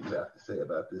curious what you have to say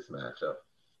about this matchup.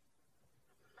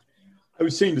 I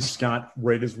was saying to Scott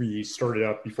right as we started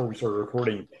up, before we started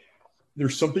recording,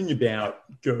 there's something about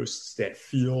Ghosts that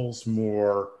feels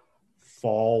more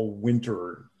fall,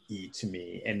 winter-y to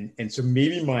me. And so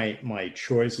maybe my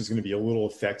choice is going to be a little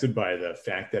affected by the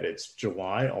fact that it's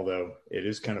July, although it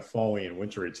is kind of falling and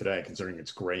wintry today, considering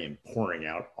it's gray and pouring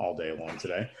out all day long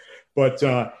today. But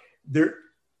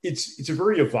it's a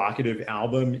very evocative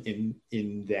album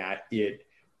in that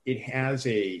it has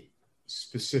a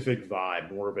specific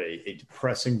vibe, more of a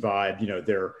depressing vibe. You know,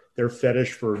 their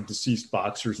fetish for deceased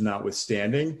boxers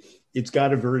notwithstanding, it's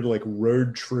got a very like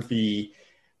road trippy,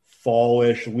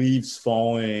 fallish, leaves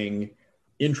falling,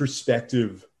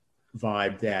 introspective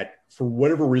vibe that, for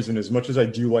whatever reason, as much as I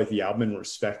do like the album and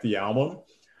respect the album,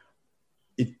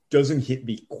 it doesn't hit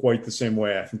me quite the same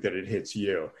way I think that it hits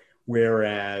you.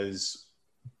 Whereas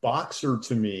Boxer,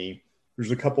 to me,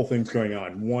 there's a couple things going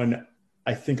on. One,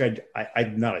 I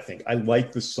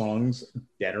like the songs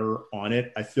better on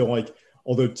it. I feel like,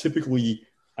 although typically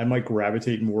I might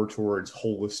gravitate more towards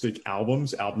holistic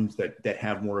albums that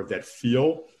have more of that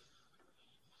feel.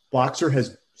 Boxer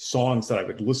has songs that I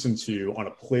would listen to on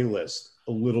a playlist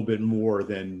a little bit more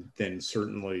than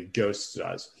certainly Ghosts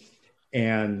does.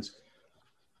 And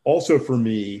also for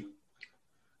me,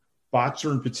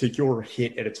 Boxer in particular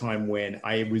hit at a time when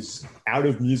I was out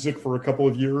of music for a couple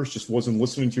of years, just wasn't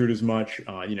listening to it as much.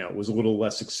 It was a little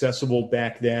less accessible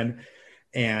back then.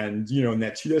 And, in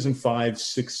that 2005,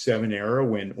 6, 7 era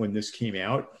when this came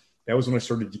out, that was when I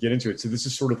started to get into it. So this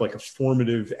is sort of like a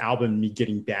formative album, me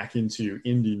getting back into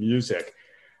indie music.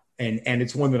 And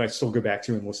it's one that I still go back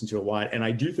to and listen to a lot. And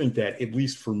I do think that, at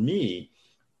least for me,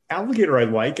 Alligator I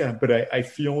like, but I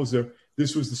feel as though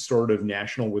this was the start of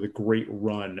National with a great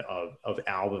run of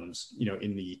albums,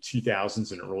 in the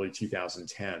 2000s and early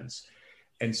 2010s.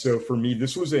 And so for me,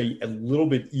 this was a little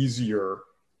bit easier,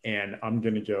 and I'm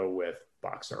going to go with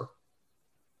Boxer. All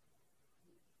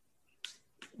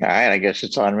right, I guess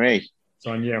it's on me. It's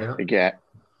on you. Again.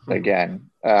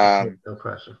 No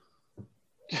pressure.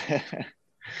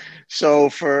 So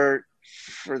for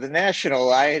the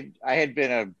National, I had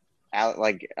been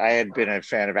a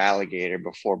fan of Alligator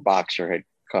before Boxer had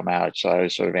come out, so I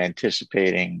was sort of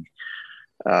anticipating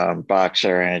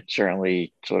Boxer, and it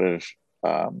certainly sort of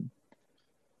I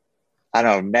don't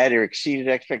know, met or exceeded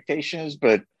expectations,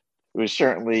 but it was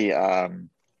certainly a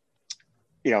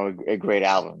great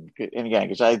album. And again,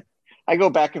 because I go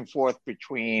back and forth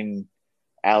between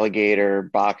Alligator,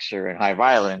 Boxer, and High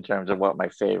Violet in terms of what my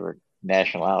favorite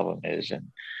National album is,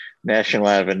 and National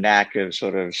have a knack of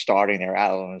sort of starting their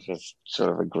albums with sort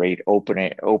of a great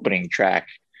opening track,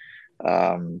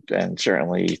 and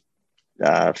certainly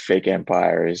Fake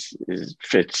Empire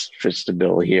fits the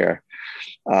bill here.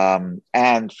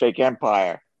 And Fake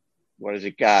Empire, what has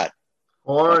it got?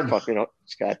 Horns.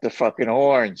 It's got the fucking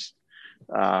horns.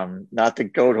 Not the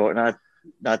goat horn,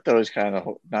 not those kind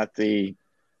of, not the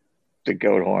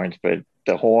goat horns, but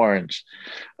the horns.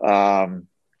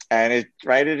 And it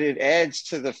adds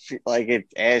to the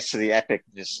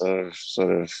epicness of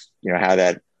sort of how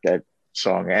that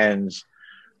song ends.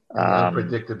 The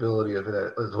unpredictability of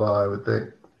it as well, I would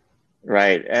think.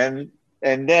 Right,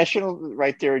 and National,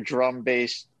 right there, drum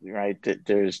bass, right?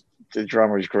 There's the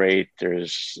drummer's great.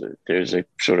 There's a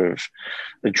sort of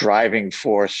the driving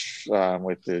force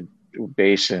with the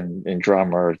bass and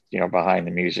drummer, behind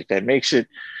the music that makes it,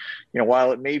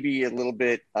 while it may be a little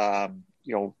bit,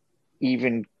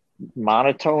 even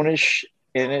monotonish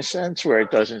in a sense, where it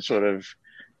doesn't sort of,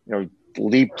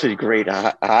 leap to great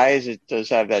highs. It does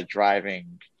have that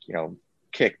driving,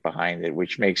 kick behind it,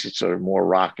 which makes it sort of more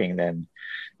rocking than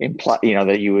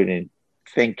that you would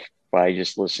think by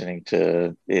just listening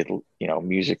to it,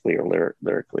 musically or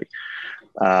lyrically.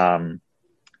 And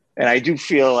I do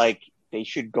feel like they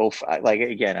should go for,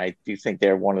 again, I do think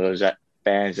they're one of those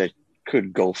bands that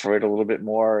could go for it a little bit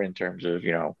more in terms of,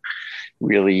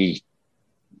 really,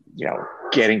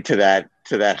 getting to that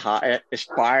high,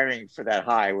 aspiring for that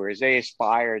high, whereas they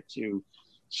aspire to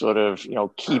sort of,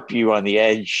 keep you on the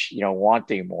edge,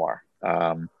 wanting more.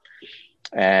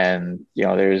 And,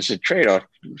 there's a trade-off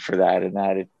for that, and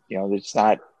that it's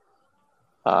not,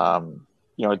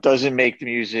 it doesn't make the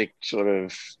music sort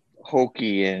of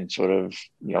hokey and sort of,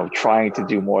 trying to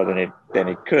do more than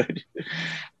it could.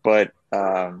 But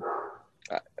I'm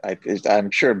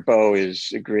sure Bo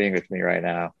is agreeing with me right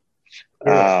now.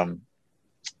 Yeah.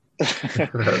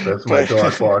 That's my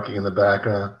dog barking in the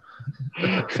background.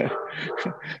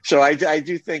 So I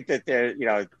do think that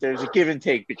there's a give and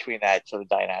take between that sort of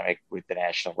dynamic with the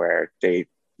National, where they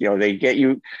get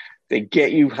you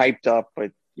hyped up,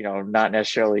 but not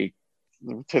necessarily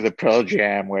to the Pearl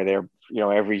Jam where they're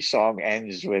every song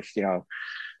ends with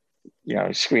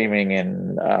screaming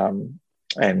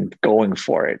and going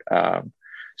for it.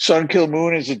 Sun Kil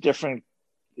Moon is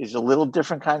a little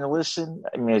different kind of listen.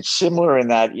 I mean, it's similar in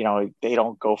that, they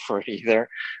don't go for it either,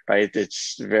 right?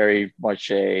 It's very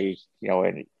much a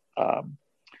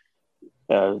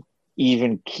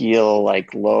even keel,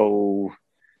 like low,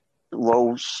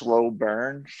 slow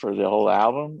burn for the whole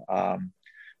album.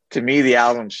 To me, the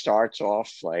album starts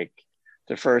off like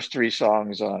the first 3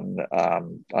 songs on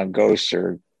Ghosts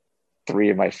are 3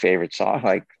 of my favorite songs.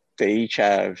 Like, they each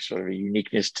have sort of a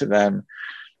uniqueness to them.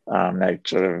 That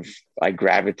sort of I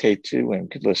gravitate to and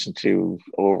could listen to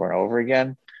over and over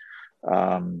again.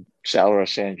 Salvador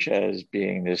Sanchez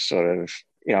being this sort of,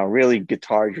 really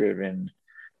guitar-driven,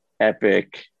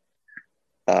 epic.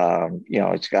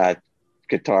 It's got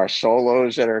guitar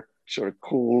solos that are sort of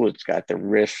cool. It's got the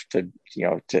riff to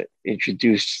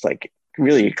introduce, like,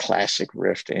 really a classic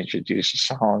riff to introduce a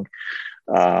song.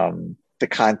 The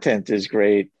content is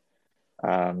great.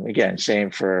 Again,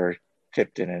 same for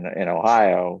Tipton in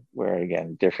Ohio, where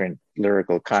again, different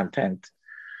lyrical content,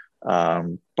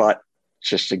 but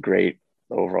just a great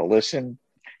overall listen.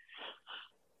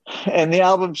 And the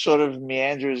album sort of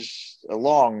meanders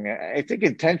along, I think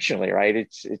intentionally, right?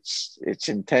 It's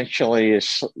intentionally a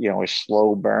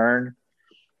slow burn.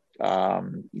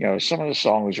 Some of the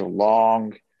songs are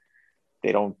long.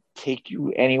 They don't take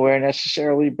you anywhere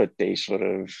necessarily, but they sort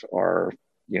of are,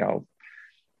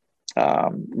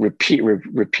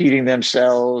 repeating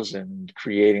themselves and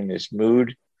creating this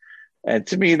mood. And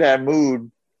to me, that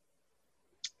mood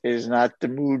is not the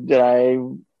mood that I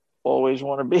always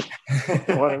want to be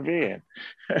in.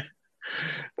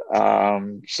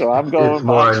 So I'm going. It's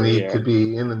more a need to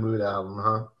be in the mood album,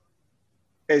 huh?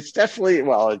 It's definitely,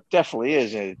 it definitely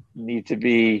is a need to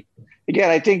be. Again,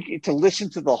 I think to listen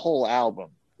to the whole album,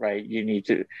 right? You need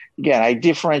to. Again, I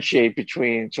differentiate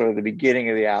between sort of the beginning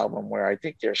of the album, where I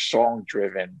think they're song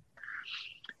driven,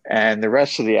 and the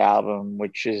rest of the album,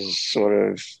 which is sort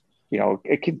of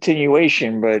a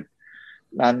continuation, but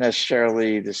not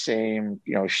necessarily the same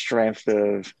strength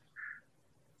of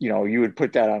you would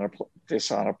put that on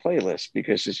this on a playlist,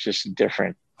 because it's just a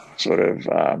different sort of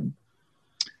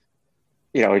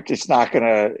it's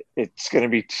going to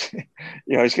be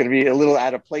it's going to be a little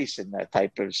out of place in that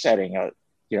type of setting,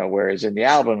 whereas in the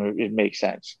album it makes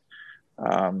sense.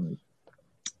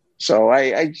 So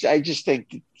I just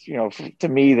think to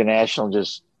me, the National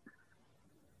just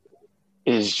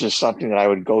is just something that I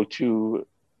would go to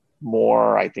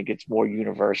more. I think it's more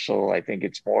universal. I think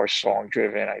it's more song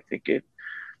driven. I think it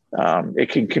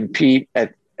can compete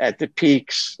at the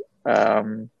peaks,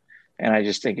 and I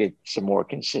just think it's a more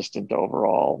consistent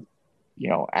overall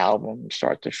album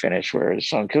start to finish. Whereas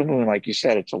Sun Kil Moon, like you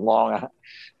said, it's a long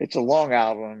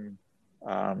album,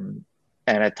 and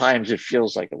at times it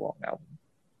feels like a long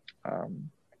album.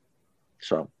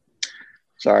 So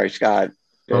sorry, Scott.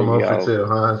 I'm over too,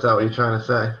 huh? Is that what you're trying to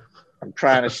say? I'm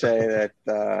trying to say that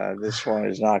this one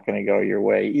is not going to go your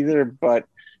way either. But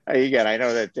again, I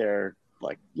know that they're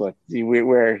like, look,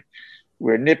 we're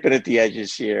nipping at the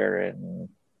edges here, and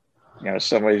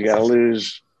somebody's got to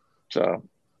lose. So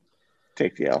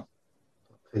take the L.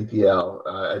 Take the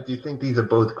L. Do you think these are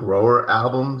both grower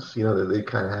albums? That they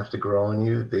kind of have to grow on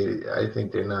you. I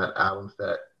think they're not albums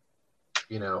that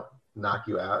knock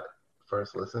you out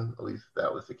first listen. At least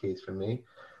that was the case for me.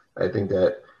 I think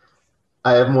that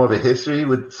I have more of a history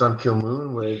with Sun Kil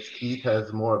Moon, whereas Keith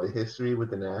has more of a history with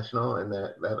the National, and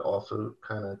that also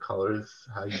kind of colors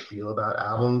how you feel about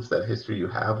albums, that history you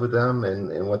have with them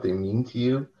and what they mean to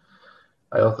you.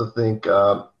 I also think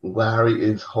Larry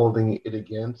is holding it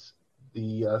against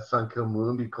the Sun Kil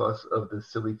Moon because of the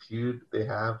silly feud they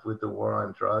have with the War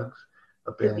on Drugs,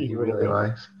 a band he really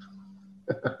likes.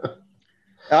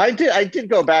 I did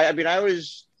go back. I mean, I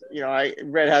was, I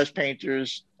Red House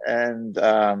Painters, and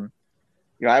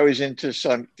I was into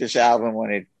this album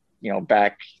when it,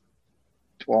 back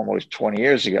almost 20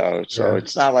 years ago. So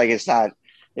It's not like it's not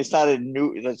a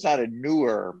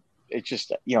newer. It's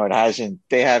just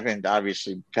they haven't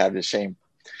obviously had the same.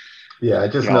 Yeah, I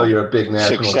just know you're a big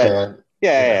National success. fan.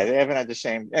 Yeah, they haven't had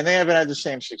the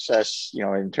same success,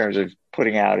 in terms of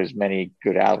putting out as many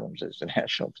good albums as the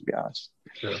National, to be honest.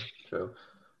 True.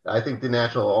 I think the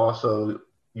National are also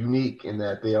unique in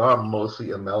that they are mostly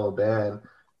a mellow band,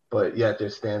 but yet their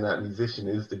standout musician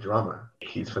is the drummer.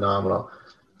 He's phenomenal,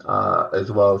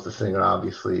 as well as the singer.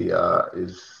 Obviously,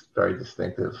 is very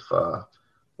distinctive. A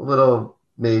little,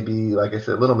 maybe, like I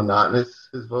said, a little monotonous.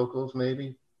 His vocals,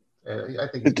 maybe. I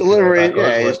think his delivery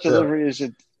is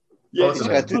a. Yeah, it's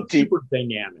got the super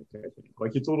dynamic. I think,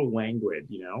 like, it's a little languid,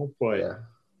 but yeah,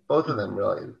 both of them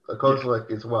really.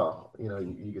 Kozelek as well.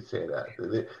 You could say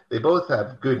that they both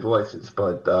have good voices,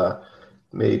 but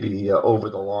maybe over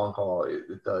the long haul,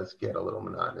 it does get a little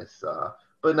monotonous.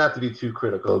 But not to be too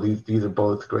critical. These are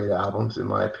both great albums, in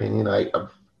my opinion. I'm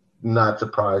not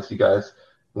surprised you guys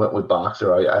went with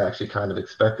Boxer. I actually kind of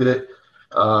expected it.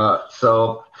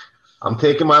 So I'm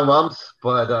taking my lumps,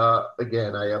 but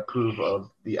again, I approve of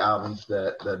the albums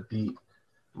that beat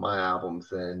my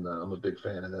albums, and I'm a big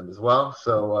fan of them as well.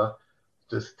 So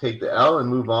just take the L and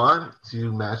move on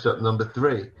to matchup number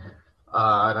 3.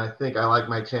 And I think I like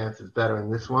my chances better in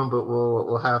this one, but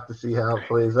we'll have to see how it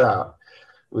plays out.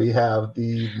 We have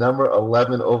the number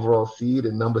 11 overall seed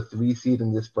and number 3 seed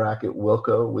in this bracket,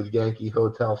 Wilco, with Yankee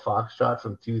Hotel Foxtrot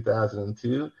from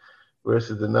 2002,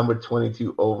 versus the number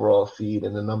 22 overall seed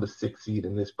and the number 6 seed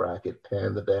in this bracket,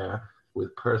 Pan the Bear,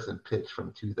 with Person Pitch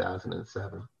from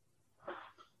 2007.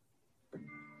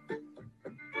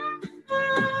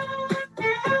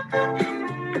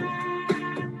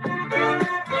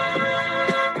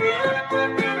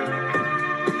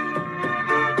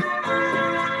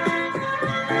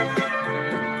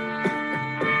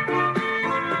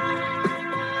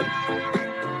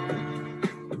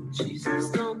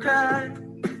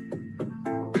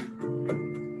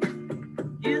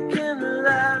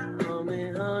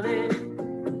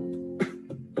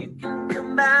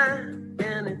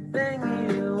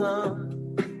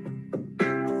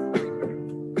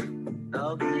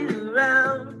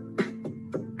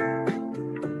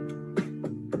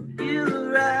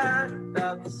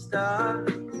 at the start.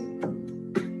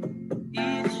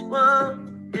 Each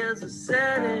one is a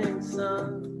setting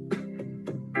sun.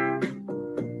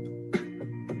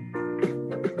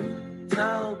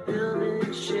 Tall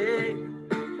buildings shake,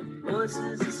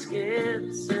 voices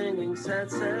escape, singing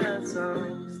sad, sad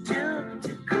songs. Tuned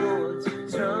to chords,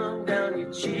 strung down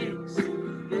your cheeks,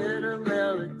 bitter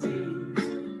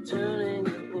melodies, turning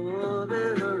your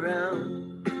orbit around.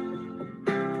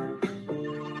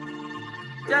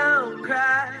 Don't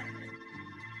cry,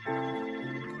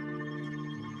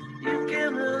 you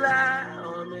can rely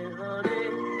on me, honey.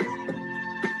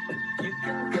 You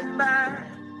can come back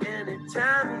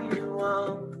anytime you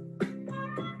want.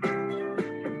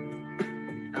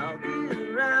 I'll be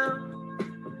around.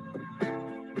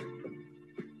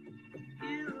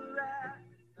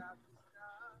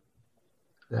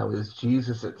 That was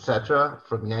Jesus, Etc.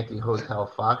 from Yankee Hotel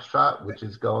Foxtrot, which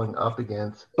is going up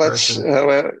against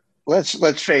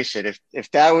Let's face it.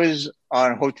 If that was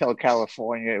on Hotel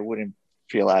California, it wouldn't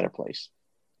feel out of place.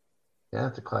 Yeah,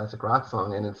 it's a classic rock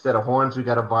song. And instead of horns, we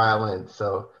got a violin.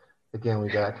 So again, we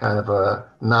got kind of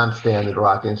a non-standard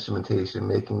rock instrumentation,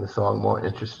 making the song more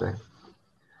interesting.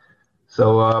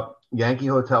 So Yankee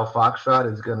Hotel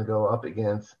Foxtrot is going to go up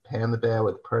against Pan the Bear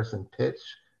with Person Pitch.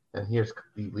 And here's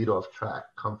the leadoff track,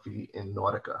 Comfy in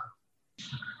Nautica.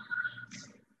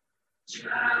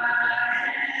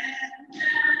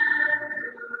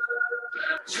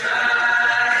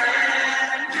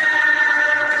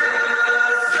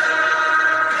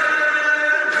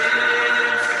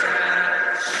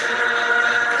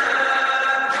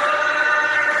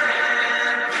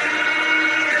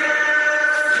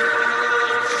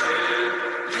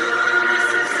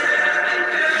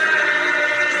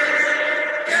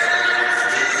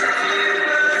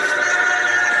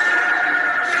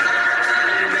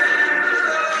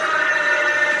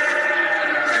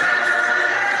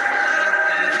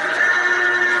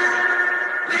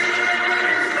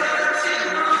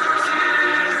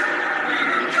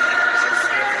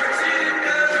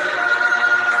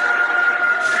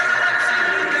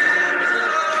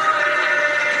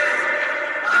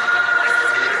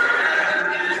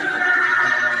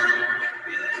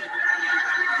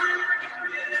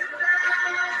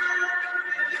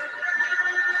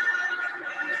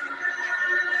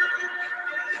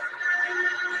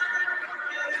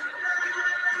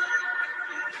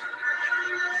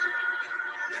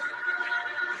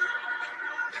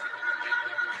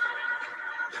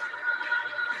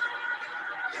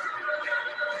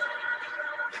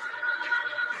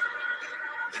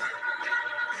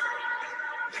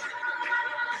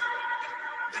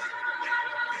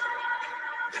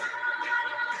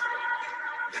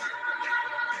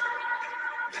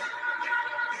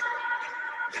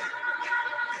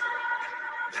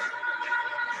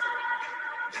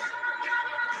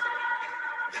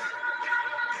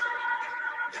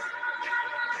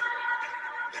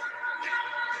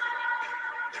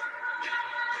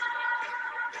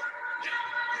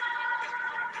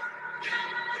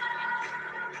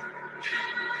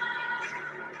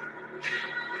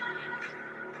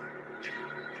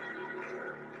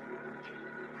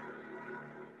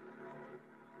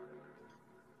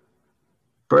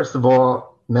 First of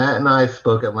all, Matt and I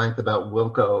spoke at length about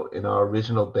Wilco in our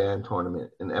original band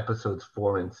tournament in episodes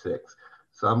 4 and 6,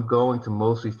 so I'm going to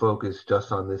mostly focus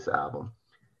just on this album.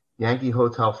 Yankee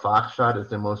Hotel Foxtrot is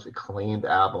their most acclaimed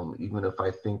album, even if I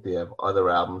think they have other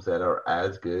albums that are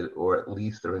as good, or at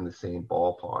least they're in the same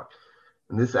ballpark.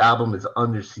 And this album is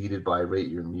underseeded by Rate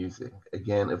Your Music.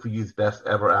 Again, if we use best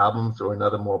ever albums or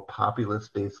another more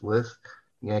populist-based list,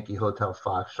 Yankee Hotel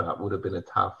Foxtrot would have been a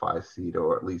top 5 seed,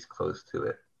 or at least close to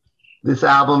it. This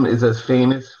album is as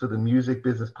famous for the music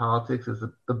business politics as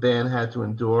the band had to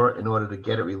endure in order to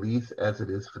get it released as it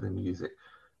is for the music.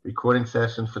 Recording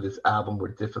sessions for this album were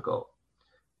difficult.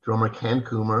 Drummer Ken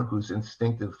Coomer, whose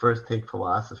instinctive first-take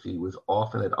philosophy was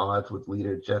often at odds with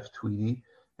leader Jeff Tweedy,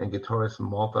 and guitarist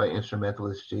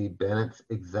multi-instrumentalist Jay Bennett's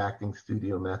exacting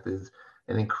studio methods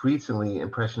and increasingly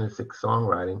impressionistic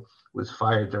songwriting, was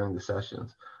fired during the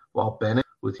sessions, while Bennett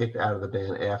was kicked out of the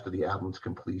band after the album's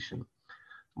completion.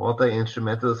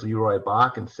 Multi-instrumentalist Leroy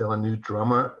Bach and still a new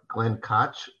drummer, Glenn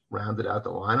Koch, rounded out the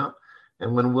lineup.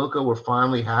 And when Wilco were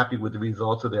finally happy with the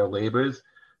results of their labors,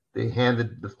 they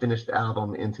handed the finished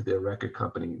album into their record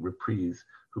company, Reprise,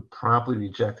 who promptly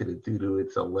rejected it due to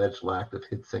its alleged lack of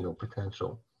hit single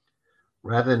potential.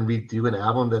 Rather than redo an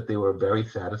album that they were very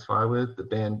satisfied with, the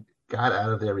band got out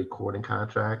of their recording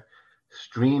contract,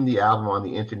 streamed the album on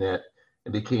the internet,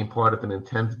 and became part of an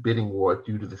intense bidding war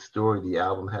due to the story the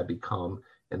album had become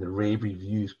and the rave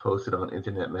reviews posted on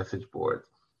internet message boards.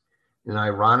 In an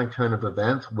ironic turn of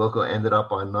events, Wilco ended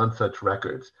up on None Such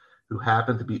Records, who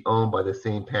happened to be owned by the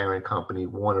same parent company,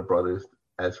 Warner Brothers,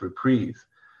 as Reprise.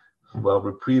 Well,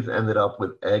 Reprise ended up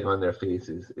with egg on their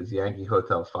faces as Yankee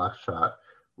Hotel Foxtrot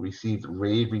received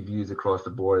rave reviews across the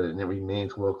board, and it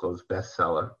remains Wilco's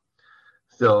bestseller.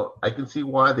 Still, I can see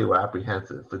why they were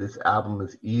apprehensive, for this album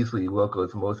is easily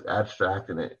Wilco's most abstract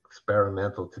and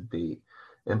experimental to date,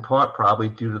 in part probably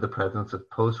due to the presence of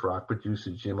post-rock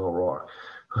producer Jim O'Rourke,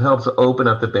 who helps open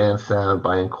up the band's sound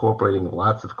by incorporating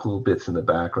lots of cool bits in the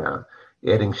background,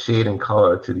 adding shade and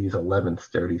color to these 11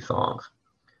 sturdy songs.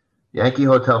 Yankee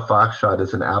Hotel Foxtrot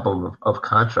is an album of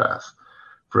contrast.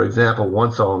 For example,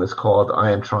 one song is called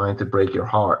I Am Trying to Break Your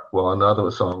Heart, while another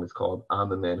song is called I'm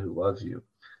the Man Who Loves You.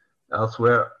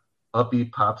 Elsewhere,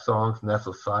 upbeat pop songs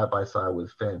nestle side by side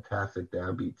with fantastic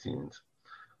downbeat tunes.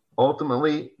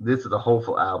 Ultimately, this is a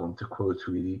hopeful album, to quote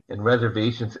Tweedy, and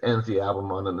Reservations ends the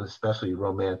album on an especially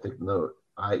romantic note,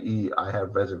 i.e., I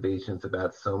have reservations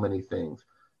about so many things,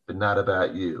 but not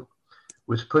about you,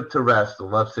 which put to rest the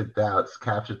lovesick doubts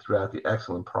captured throughout the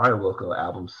excellent prior Wilco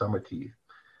album, Summer Teeth.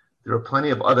 There are plenty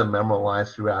of other memorable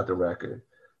lines throughout the record,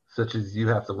 such as you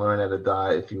have to learn how to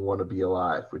die if you want to be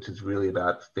alive, which is really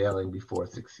about failing before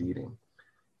succeeding.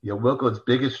 Yet Wilco's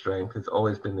biggest strength has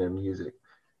always been their music,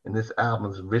 and this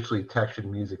album's richly textured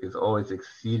music is always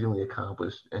exceedingly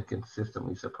accomplished and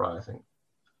consistently surprising.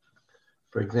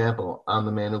 For example, I'm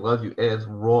the Man Who Loves You adds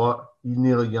raw,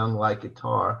 Neil Young-like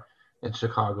guitar and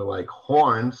Chicago-like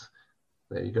horns,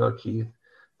 there you go, Keith,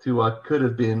 to what could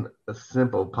have been a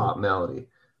simple pop melody.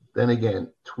 Then again,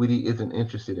 Tweedy isn't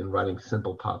interested in writing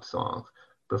simple pop songs,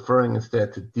 preferring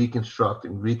instead to deconstruct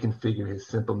and reconfigure his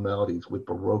simple melodies with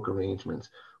Baroque arrangements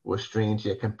or strange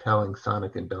yet compelling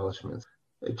sonic embellishments.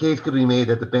 A case could be made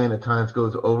that the band at times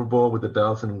goes overboard with the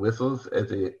bells and whistles as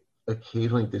they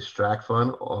occasionally distract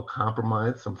fun or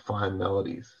compromise some fine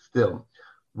melodies. Still,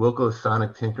 Wilco's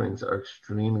sonic tinkerings are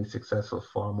extremely successful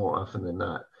far more often than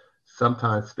not,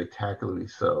 sometimes spectacularly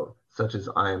so, such as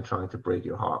I Am Trying to Break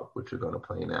Your Heart, which we're going to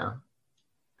play now.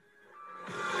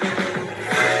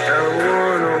 I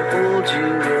wanna hold you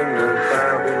in the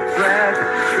Bible black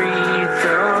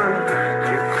freedom.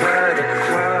 You're quite a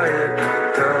quiet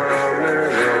domino.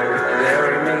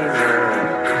 Bury me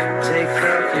now. Take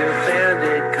off your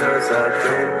band-aid, 'cause I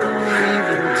don't believe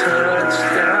in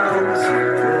touchdowns.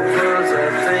 What was I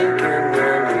thinking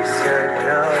when we said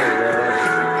hello?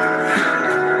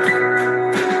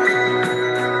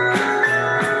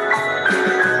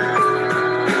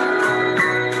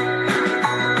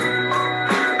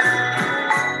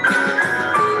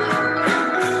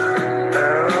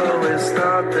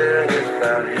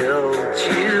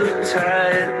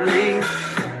 Tightly,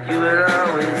 you would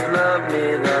always love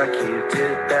me like you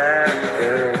did back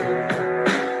then.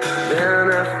 Then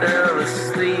I fell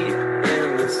asleep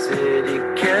and the city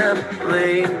kept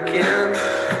blinking.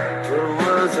 What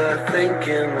was I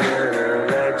thinking when I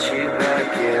let you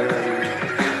back in?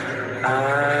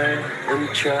 I am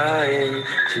trying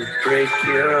to break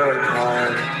your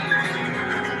heart.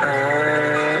 I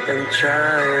am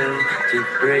trying to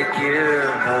break your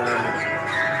heart.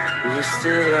 You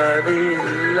still are the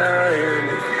lying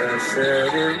if I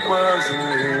said it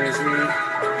wasn't easy.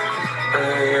 I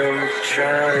am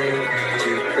trying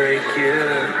to break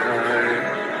your heart.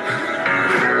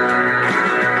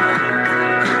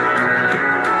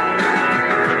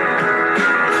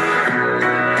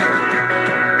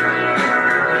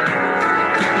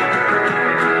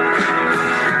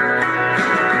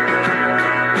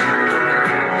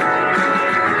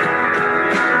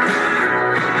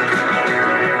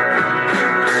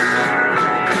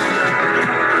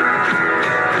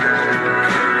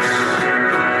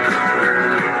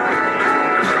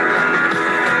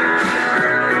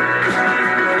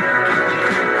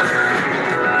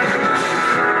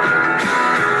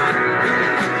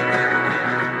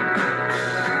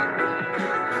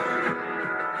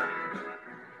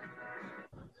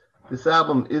 This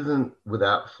album isn't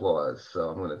without flaws, so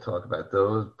I'm going to talk about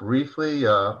those briefly.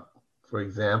 For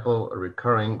example, a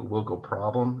recurring Wilco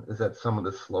problem is that some of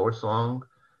the slower songs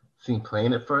seem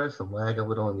plain at first and lag a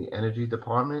little in the energy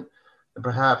department, and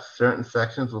perhaps certain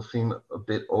sections will seem a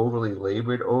bit overly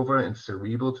labored over and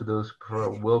cerebral to those per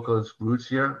Wilco's roots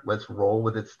here. Let's roll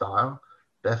with its style,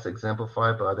 best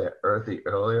exemplified by their earthy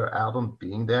earlier album,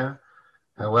 Being There.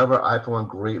 However, I for one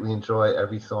greatly enjoy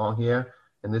every song here,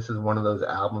 and this is one of those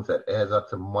albums that adds up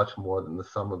to much more than the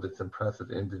sum of its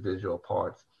impressive individual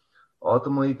parts.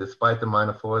 Ultimately, despite the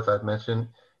minor flaws I've mentioned,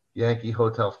 Yankee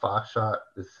Hotel Foxtrot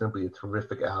is simply a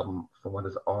terrific album from what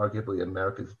is arguably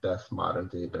America's best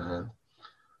modern-day band.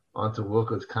 On to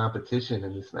Wilco's competition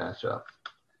in this matchup.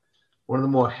 One of the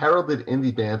more heralded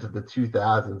indie bands of the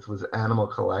 2000s was Animal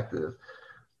Collective,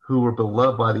 who were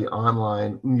beloved by the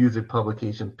online music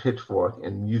publication Pitchfork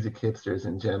and music hipsters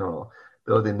in general,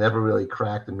 though they never really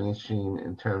cracked the mainstream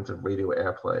in terms of radio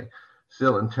airplay.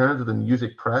 Still, in terms of the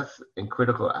music press and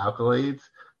critical accolades,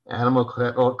 Animal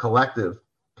Collective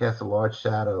cast a large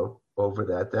shadow over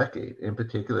that decade, in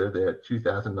particular their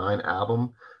 2009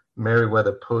 album,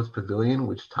 Merriweather Post Pavilion,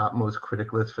 which topped most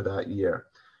critic lists for that year.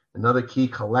 Another key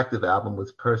Collective album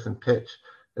was Person Pitch,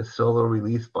 a solo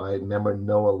release by member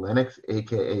Noah Lennox,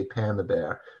 aka Pan the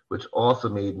Bear, which also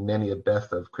made many a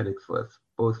best of critics lists,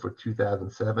 both for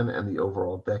 2007 and the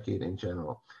overall decade in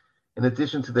general. In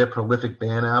addition to their prolific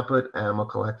band output, Animal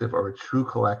Collective are a true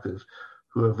collective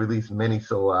who have released many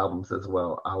solo albums as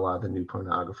well, a la the New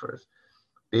Pornographers.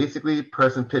 Basically,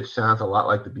 Person Pitch sounds a lot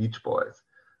like the Beach Boys.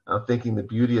 I'm thinking the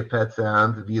beauty of Pet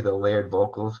Sounds via the layered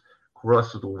vocals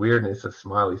crossed with the weirdness of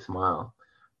Smiley Smile.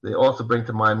 They also bring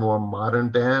to mind more modern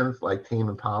bands like Tame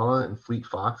Impala and Fleet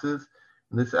Foxes,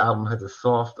 and this album has a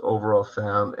soft overall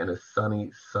sound and a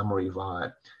sunny, summery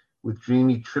vibe, with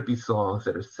dreamy, trippy songs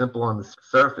that are simple on the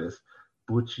surface,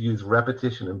 but which use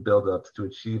repetition and build-ups to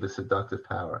achieve a seductive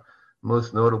power,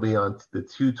 most notably on the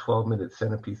two 12-minute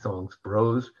centerpiece songs,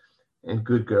 Bros and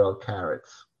Good Girl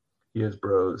Carrots. Here's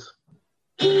Bros.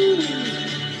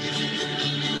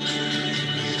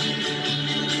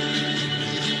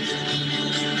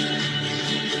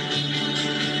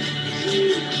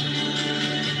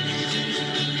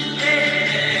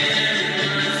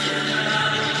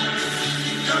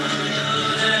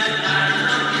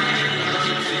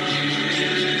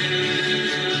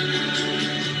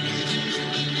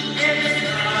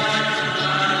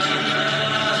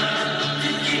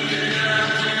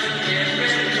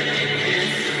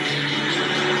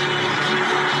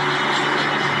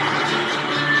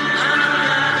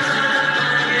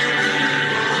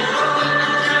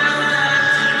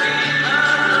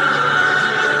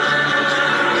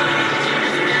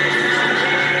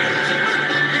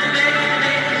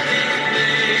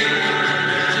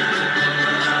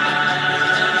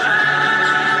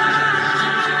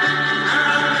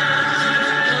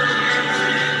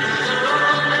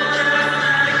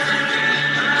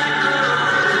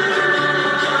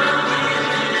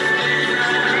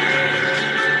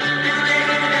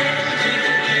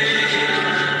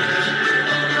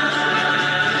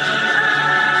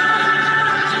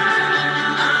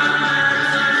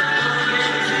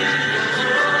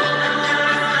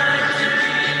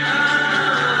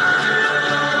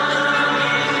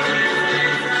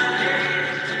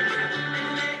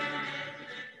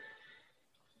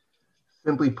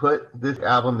 Simply put, this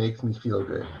album makes me feel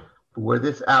good. But where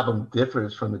this album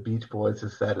differs from the Beach Boys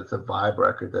is that it's a vibe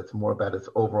record that's more about its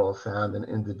overall sound than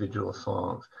individual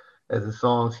songs, as the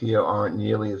songs here aren't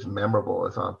nearly as memorable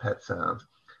as on Pet Sounds.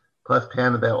 Plus,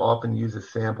 Pan the Bear often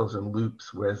uses samples and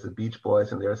loops, whereas the Beach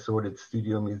Boys and their assorted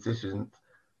studio musicians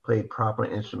played proper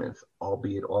instruments,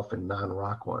 albeit often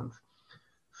non-rock ones.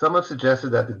 Some have suggested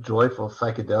that the joyful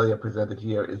psychedelia presented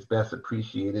here is best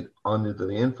appreciated under the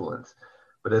influence,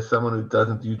 but as someone who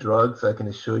doesn't do drugs, I can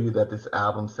assure you that this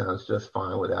album sounds just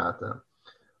fine without them.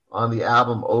 On the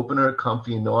album opener,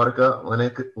 Comfy Nautica,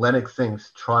 Lennox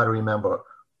sings Try to Remember,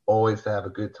 always to have a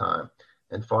good time.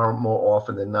 And far more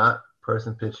often than not,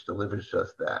 Person Pitch delivers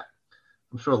just that.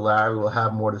 I'm sure Larry will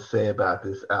have more to say about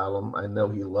this album. I know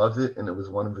he loves it, and it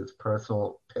was one of his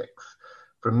personal picks.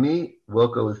 For me,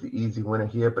 Wilco is the easy winner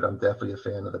here, but I'm definitely a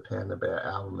fan of the Panda Bear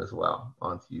album as well.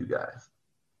 On to you guys.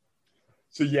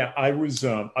 So yeah, I was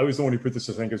the one who put this,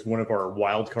 I think, as one of our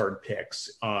wild card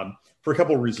picks for a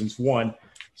couple of reasons. One,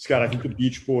 Scott, I think the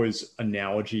Beach Boys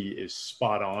analogy is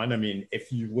spot on. I mean,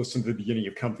 if you listen to the beginning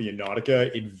of Comfy and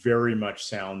Nautica, it very much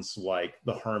sounds like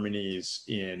the harmonies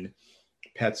in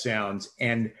Pet Sounds.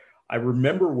 And I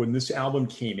remember when this album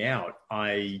came out,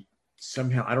 I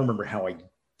don't remember how I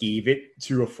gave it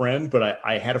to a friend, but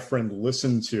I had a friend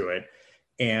listen to it,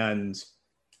 and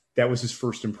that was his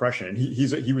first impression. And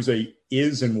he was a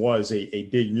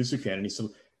big music fan. And he said,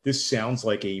 this sounds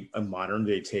like a modern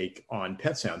day take on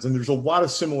Pet Sounds. And there's a lot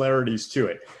of similarities to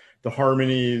it. The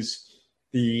harmonies,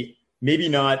 maybe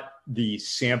not the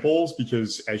samples,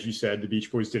 because as you said, the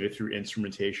Beach Boys did it through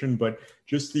instrumentation, but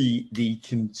just the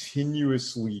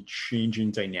continuously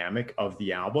changing dynamic of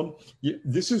the album.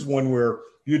 This is one where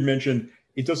you had mentioned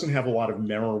it doesn't have a lot of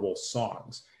memorable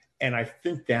songs. And I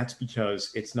think that's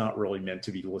because it's not really meant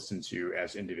to be listened to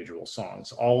as individual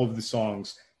songs. All of the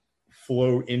songs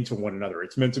flow into one another.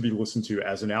 It's meant to be listened to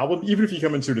as an album, even if you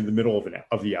come into it in the middle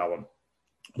of the album.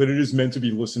 But it is meant to be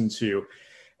listened to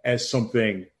as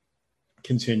something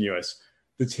continuous.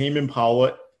 The Tame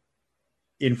Impala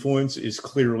influence is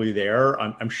clearly there.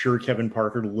 I'm sure Kevin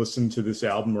Parker listened to this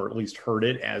album, or at least heard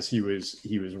it as he was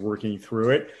working through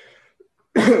it.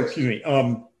 Excuse me.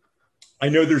 I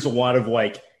know there's a lot of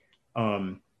like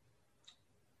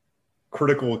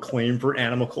critical acclaim for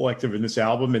Animal Collective in this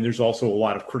album, and there's also a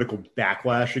lot of critical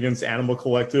backlash against Animal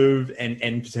Collective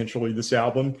and potentially this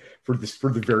album for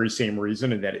the very same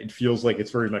reason, and that it feels like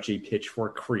it's very much a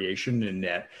Pitchfork creation, and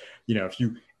that, you know, if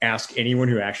you ask anyone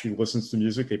who actually listens to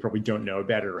music, they probably don't know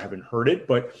about it or haven't heard it.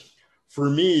 But for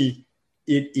me,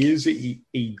 it is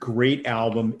a great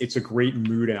album. It's a great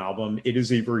mood album. It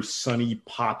is a very sunny,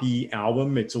 poppy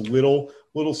album. It's a little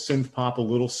synth pop, a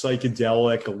little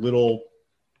psychedelic, a little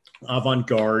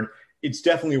avant-garde. It's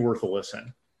definitely worth a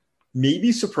listen.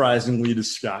 Maybe surprisingly to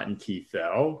Scott and Keith,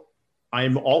 though,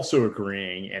 I'm also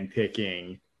agreeing and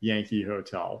picking Yankee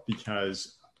Hotel,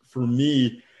 because for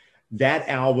me, that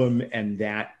album and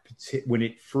that when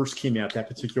it first came out, that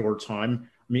particular time,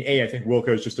 I mean, I think Wilco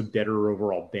is just a better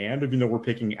overall band, even though we're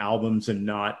picking albums and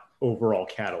not overall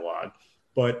catalog.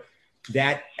 But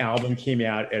that album came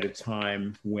out at a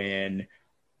time when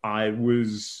I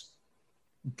was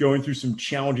going through some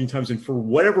challenging times, and for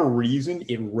whatever reason,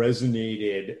 it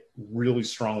resonated really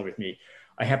strongly with me.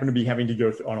 I happen to be having to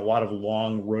go on a lot of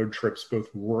long road trips,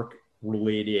 both work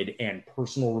related and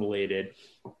personal related.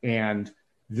 And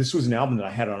this was an album that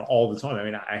I had on all the time. I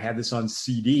mean, I had this on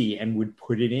CD and would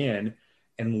put it in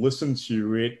and listen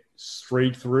to it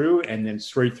straight through, and then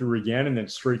straight through again, and then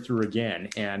straight through again.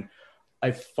 And I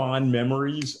have fond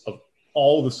memories of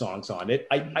all the songs on it.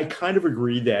 I kind of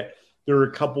agree that there are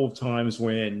a couple of times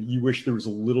when you wish there was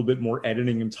a little bit more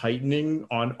editing and tightening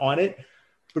on it.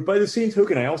 But by the same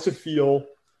token, I also feel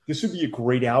this would be a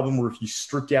great album where if you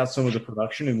stripped out some of the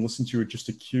production and listened to it just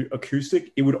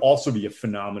acoustic, it would also be a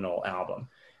phenomenal album.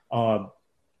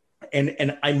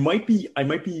 And I might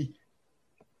be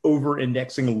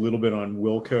over-indexing a little bit on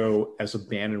Wilco as a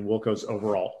band and Wilco's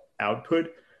overall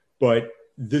output, but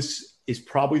this is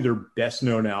probably their best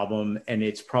known album, and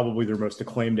it's probably their most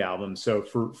acclaimed album. So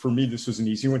for me, this was an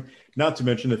easy one, not to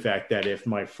mention the fact that if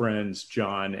my friends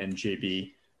John and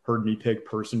JB heard me pick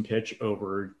Person Pitch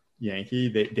over Yankee,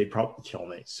 they'd probably kill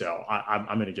me. So I'm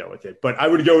going to go with it, but I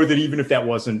would go with it even if there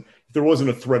wasn't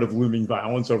a threat of looming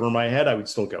violence over my head. I would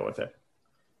still go with it.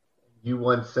 You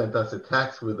once sent us a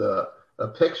text with a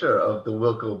picture of the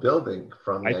Wilco building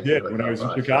from. I did when I was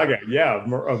in Chicago. Yeah,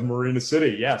 of Marina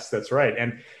City. Yes, that's right.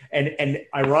 And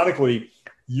ironically,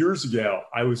 years ago,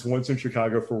 I was once in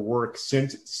Chicago for work.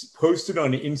 Posted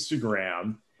on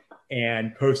Instagram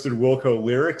and posted Wilco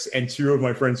lyrics, and two of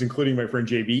my friends, including my friend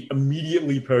JB,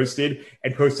 immediately posted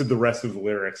the rest of the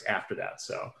lyrics after that.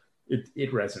 So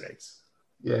it resonates.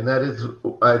 Yeah, and that is,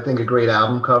 I think, a great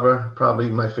album cover. Probably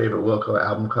my favorite Wilco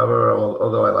album cover,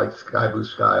 although I like Sky Blue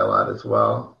Sky a lot as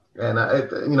well. And,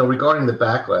 regarding the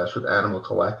backlash with Animal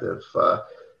Collective,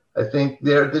 I think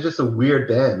they're just a weird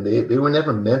band. They were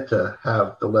never meant to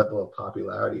have the level of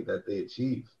popularity that they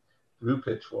achieved through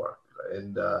Pitchfork.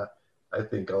 And I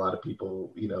think a lot of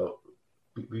people,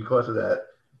 because of that,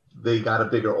 they got a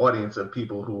bigger audience of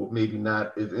people who maybe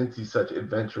not is into such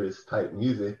adventurous type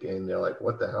music, and they're like,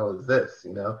 what the hell is this,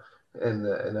 and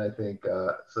I think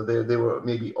so they were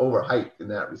maybe overhyped in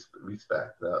that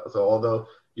respect. So although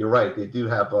you're right, they do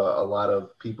have a lot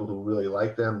of people who really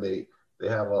like them, they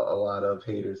have a lot of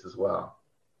haters as well.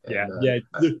 And,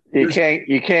 you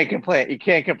can't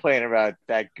complain about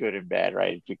that good and bad,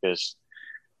 right? Because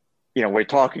we're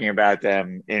talking about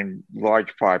them in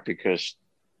large part because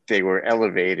they were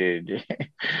elevated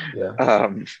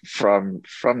from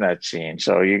that scene.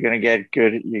 So you're going to get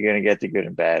the good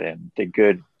and bad, and the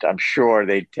good, I'm sure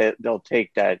they'll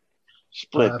take that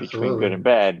split between good and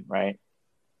bad, right?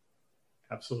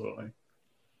 Absolutely.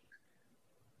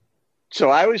 So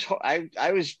I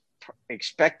was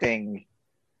expecting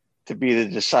to be the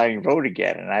deciding vote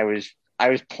again, and I was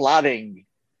plotting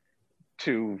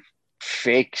to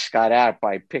fake Scott out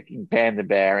by picking Panda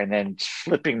Bear and then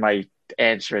flipping my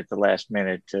answer at the last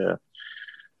minute to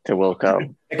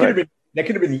Wilco. That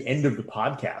could have been the end of the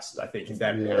podcast, I think.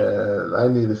 I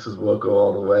knew this was Wilco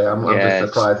all the way. I'm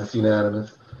just surprised it's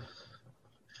unanimous.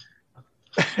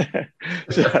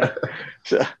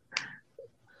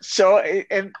 so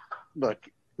and look,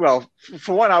 well,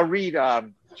 for one, I'll read.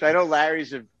 So I know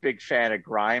Larry's a big fan of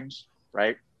Grimes,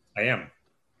 right? I am.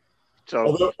 So,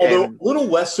 although a little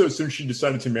less so since she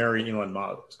decided to marry Elon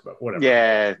Musk, but whatever.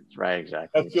 Yeah, right,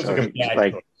 exactly. That feels like a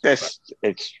bad choice.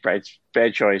 It's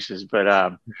bad choices.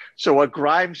 But so what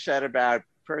Grimes said about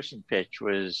Person Pitch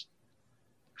was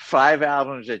 5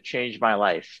 albums that changed my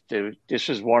life. This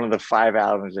was one of the 5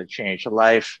 albums that changed my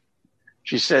life.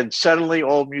 She said, suddenly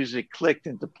all music clicked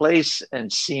into place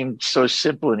and seemed so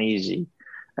simple and easy.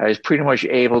 I was pretty much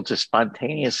able to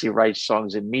spontaneously write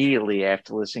songs immediately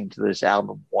after listening to this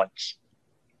album once.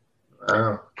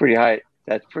 Wow. Pretty high.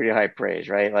 That's pretty high praise,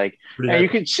 right? Like, Pretty and high. you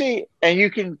can see, and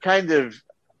you can kind of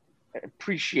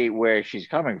appreciate where she's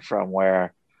coming from,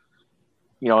 where,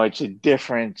 you know, it's a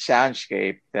different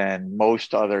soundscape than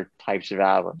most other types of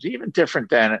albums, even different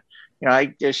than, you know,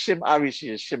 obviously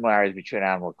there's similarities between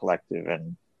Animal Collective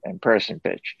and Person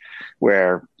Pitch,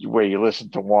 where you listen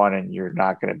to one and you're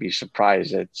not going to be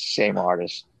surprised that it's the same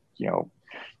artist, you know,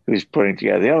 who's putting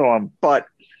together the other one. But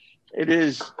it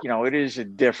is, you know, it is a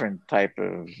different type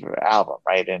of album,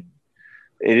 right? And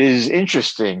it is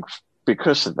interesting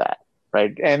because of that,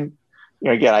 right? And, you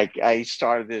know, again, I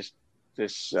started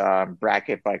this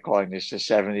bracket by calling this the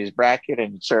 70s bracket,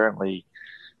 and certainly,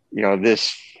 you know,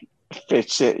 this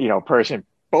fits it, you know,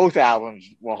 both albums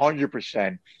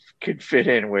 100% could fit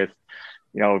in with,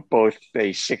 you know, both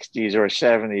a 60s or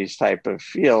 70s type of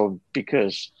feel,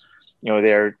 because, you know,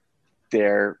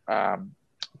 their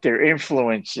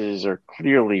influences are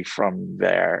clearly from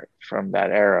that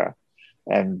era,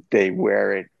 and they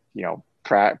wear it, you know,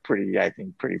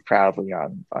 pretty proudly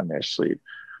on their sleeve.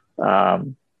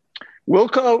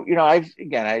 Wilco, you know,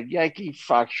 Yankee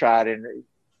Foxtrot, and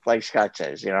like Scott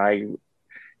says, you know,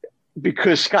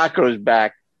 because Scott goes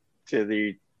back to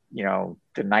the, you know,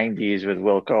 the 90s with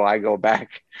Wilco, I go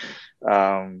back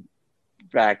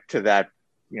to that,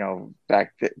 you know,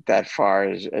 that far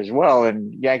as well.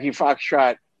 And Yankee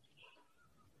Foxtrot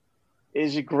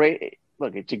is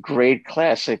it's a great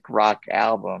classic rock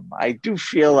album. I do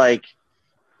feel like,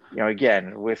 you know,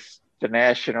 again, with the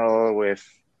National,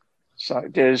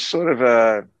 there's sort of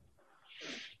a,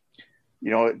 you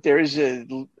know, there is a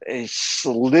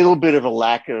little bit of a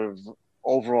lack of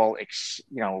overall,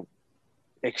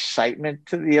 excitement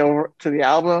to the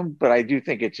album, but I do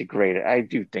think it's a great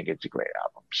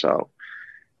album. So,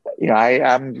 you know,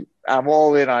 I'm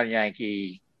all in on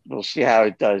Yankee. We'll see how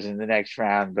it does in the next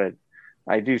round, but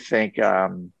I do think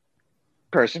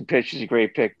Person Pitch is a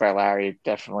great pick by Larry. It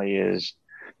definitely is.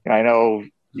 You know, I know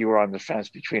you were on the fence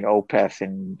between Opeth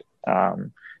and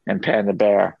Pan the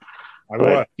Bear,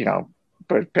 but you know,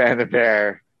 but Pan the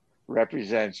Bear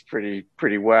represents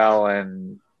pretty well,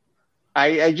 and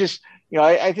I just, you know,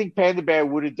 I think Pan the Bear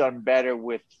would have done better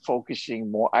with focusing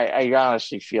more. I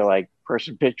honestly feel like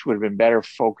Person Pitch would have been better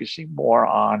focusing more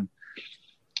on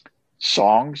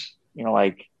songs, you know,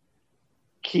 like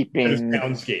keeping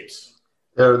soundscapes.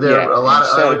 There are a lot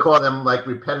of, I would call them like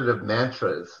repetitive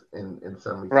mantras in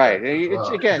some respects. Right. It's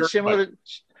again similar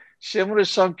to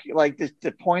some, like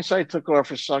the points I took off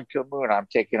for Sun Kill Moon, I'm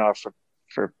taking off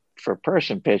for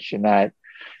Person Pitch, in that,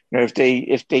 you know,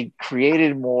 if they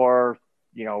created more,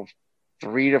 you know,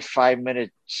 3 to 5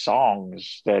 minute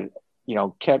songs that, you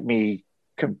know, kept me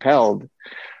compelled,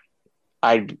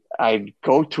 I'd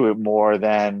go to it more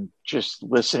than just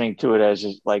listening to it as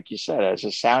like you said, as a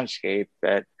soundscape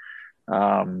that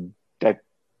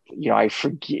you know, I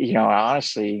forget, you know,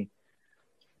 honestly,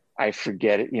 I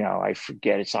forget it, you know, I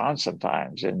forget it's on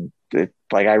sometimes. And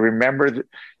like, I remember,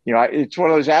 you know, it's one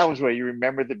of those albums where you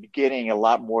remember the beginning a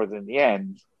lot more than the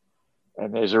end.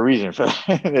 And there's a reason for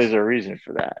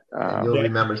that. And you'll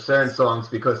remember certain songs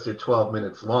because they're 12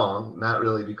 minutes long, not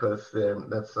really because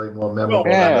that's like more memorable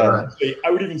than the rest.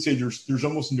 I would even say there's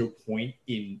almost no point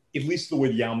in, at least the way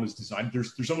the album is designed,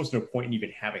 there's almost no point in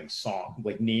even having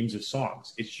names of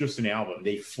songs. It's just an album.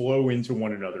 They flow into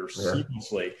one another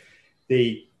seamlessly.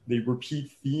 They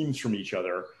repeat themes from each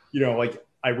other. You know, like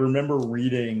I remember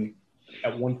reading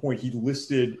at one point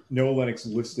Noah Lennox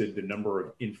listed the number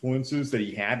of influences that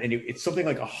he had, and it's something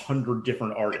like 100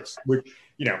 different artists, which,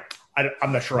 you know,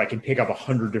 I'm not sure I can pick up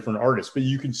 100 different artists, but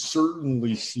you can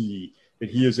certainly see that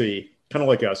he is a kind of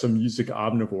like some music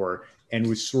omnivore, and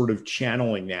was sort of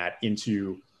channeling that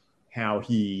into how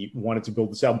he wanted to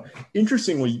build this album.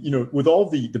 Interestingly, you know, with all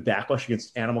the backlash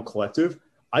against Animal Collective,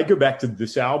 I go back to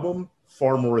this album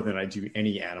far more than I do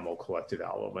any Animal Collective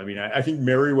album. I mean, I think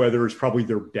Merriweather is probably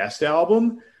their best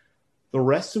album. The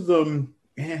rest of them,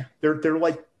 they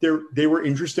were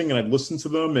interesting, and I'd listen to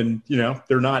them, and, you know,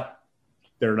 they're not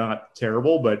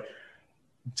terrible, but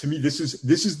to me, this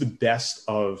is the best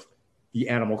of the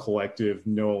Animal Collective,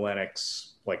 Noah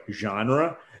Lennox like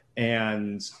genre.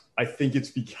 And I think it's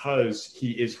because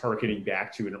he is harkening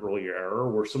back to an earlier era,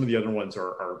 where some of the other ones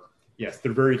are yes,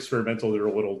 they're very experimental. They're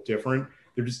a little different.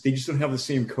 They just don't have the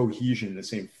same cohesion, the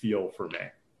same feel for me.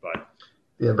 But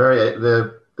yeah,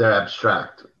 they're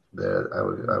abstract. I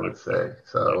would say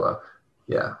so.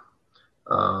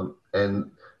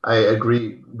 And I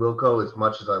agree, Wilco. As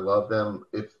much as I love them,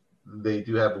 if they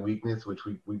do have a weakness, which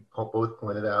we both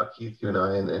pointed out, Keith, you and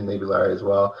I, and maybe Larry as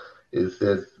well, is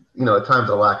there's, at times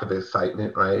a lack of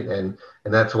excitement, right? And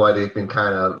that's why they've been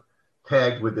kind of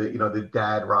tagged with the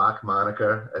dad rock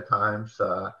moniker at times.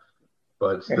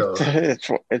 But still,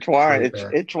 it's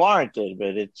warranted,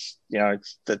 but it's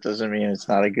that doesn't mean it's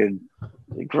not it's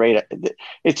a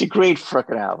great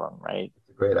freaking album, right? It's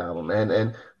a great album,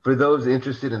 and for those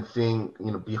interested in seeing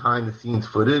behind the scenes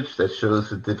footage that shows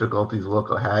the difficulties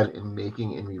Wilco had in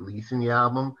making and releasing the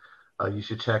album, you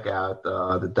should check out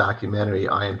the documentary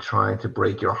 "I Am Trying to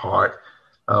Break Your Heart,"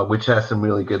 which has some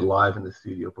really good live in the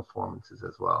studio performances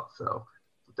as well. So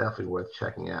definitely worth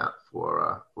checking out for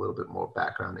a little bit more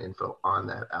background info on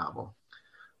that album.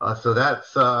 So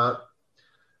that's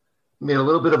made a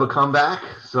little bit of a comeback.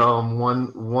 So I'm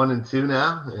 1-2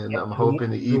 now, and I'm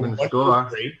hoping to even the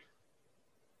score.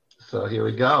 So here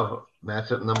we go.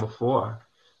 Matchup number 4.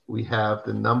 We have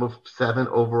the number 7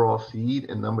 overall seed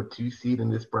and number 2 seed in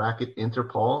this bracket,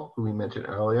 Interpol, who we mentioned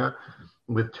earlier,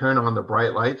 with Turn on the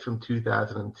Bright Lights from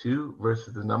 2002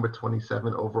 versus the number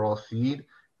 27 overall seed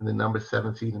and the number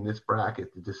 7 seed in this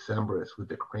bracket, the Decemberists, with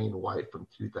the Crane White from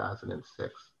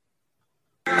 2006.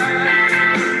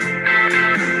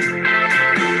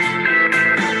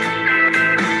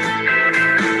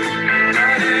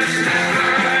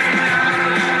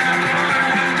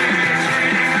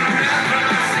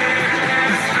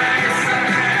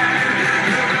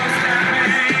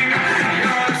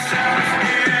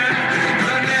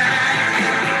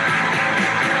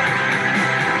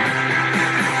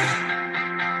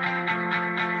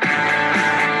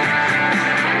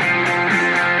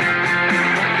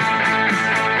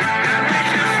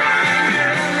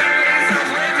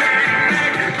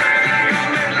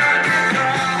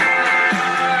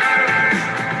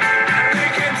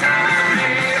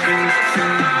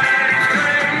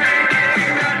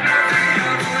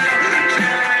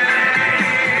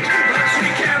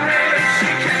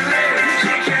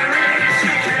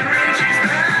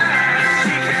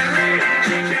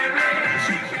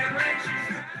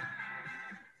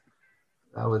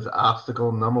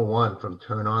 Obstacle number 1 from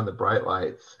Turn on the Bright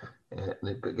Lights. And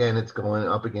again, it's going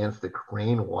up against the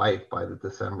Crane White by the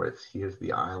Decemberists. Here's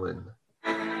The Island.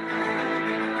 She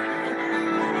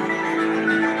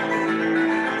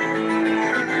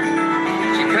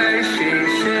cursed, she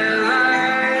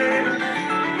lied,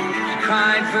 she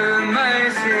cried for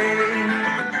mercy,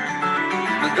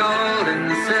 my gold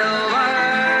and silver,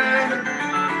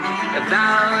 if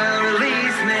thou will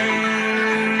release me.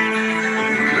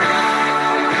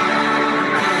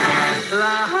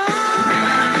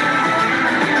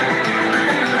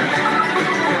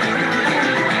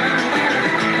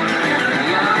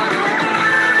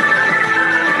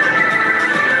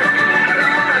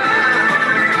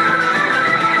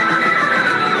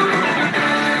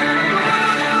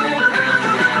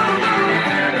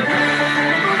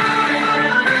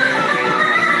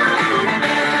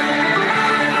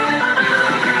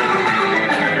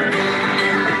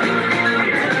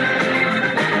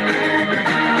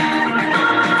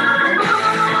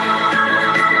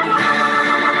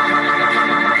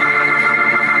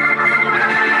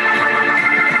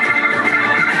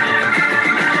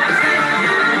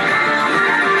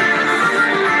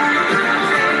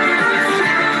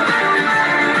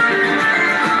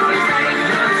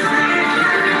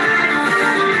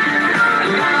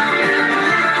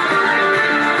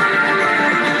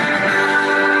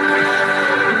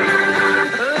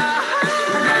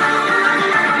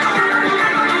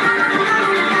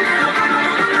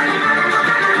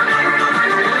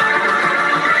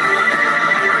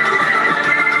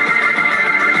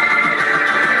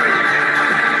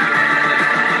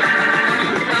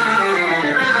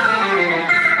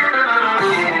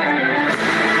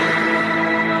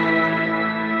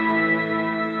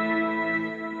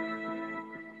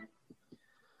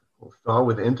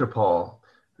 With Interpol,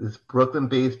 this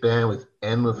Brooklyn-based band was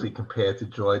endlessly compared to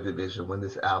Joy Division when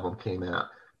this album came out,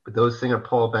 but though singer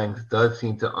Paul Banks does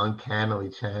seem to uncannily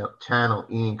channel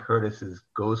Ian Curtis's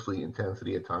ghostly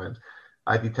intensity at times,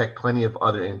 I detect plenty of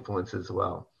other influences as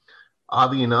well.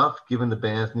 Oddly enough, given the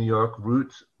band's New York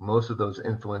roots, most of those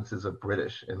influences are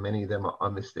British, and many of them are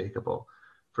unmistakable.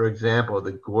 For example,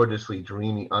 the gorgeously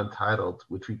dreamy Untitled,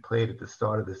 which we played at the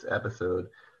start of this episode,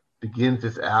 begins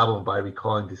this album by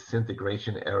recalling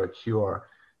Disintegration-era Cure,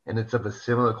 and it's of a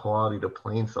similar quality to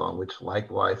Plainsong, which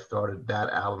likewise started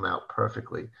that album out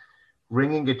perfectly.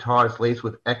 Ringing guitars laced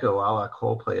with echo a la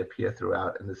Coldplay appear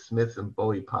throughout, and the Smiths and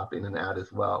Bowie pop in and out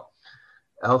as well.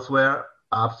 Elsewhere,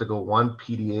 Obstacle 1,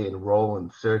 PDA, and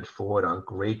Roland surge forward on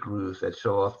great grooves that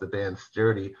show off the band's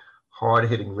sturdy,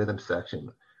 hard-hitting rhythm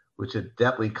section, which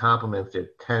adeptly complements their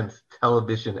tense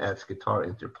television-esque guitar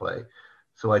interplay.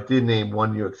 So I did name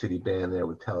one New York City band there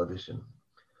with Television.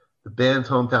 The band's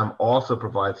hometown also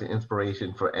provides an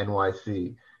inspiration for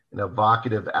NYC, an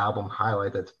evocative album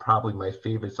highlight that's probably my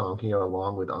favorite song here,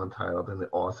 along with Untitled and the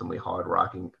awesomely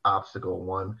hard-rocking Obstacle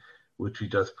 1, which we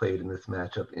just played in this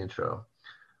matchup intro.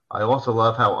 I also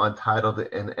love how Untitled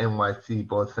and NYC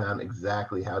both sound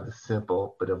exactly how the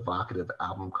simple but evocative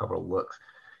album cover looks.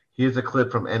 Here's a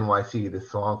clip from NYC, the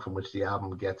song from which the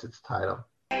album gets its title.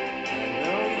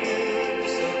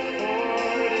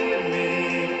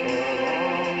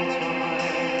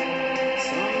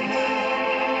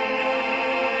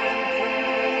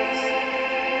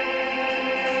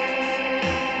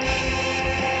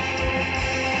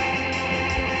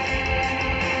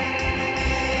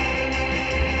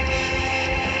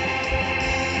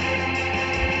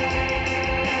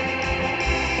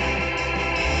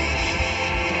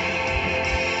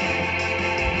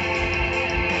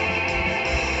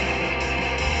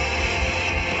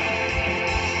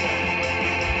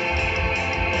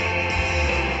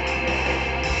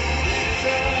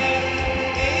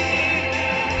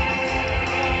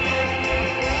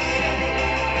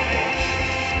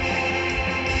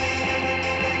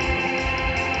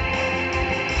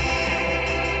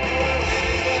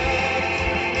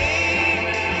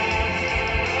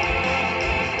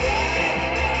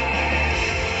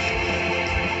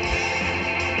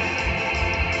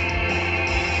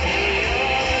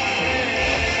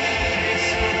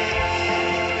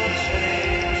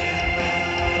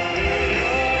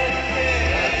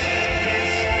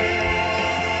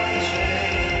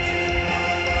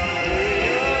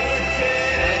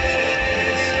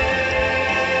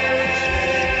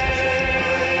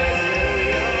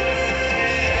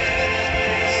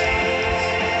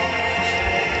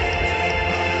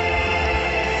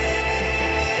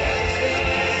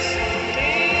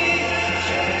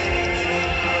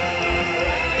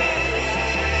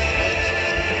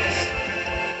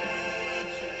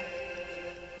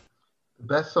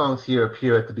 The best songs here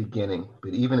appear at the beginning,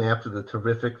 but even after the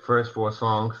terrific first four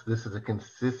songs, this is a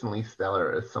consistently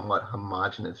stellar, a somewhat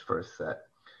homogeneous first set.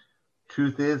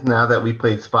 Truth is, now that we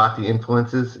played Spot the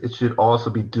Influences, it should also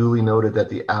be duly noted that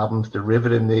the album's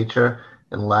derivative nature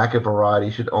and lack of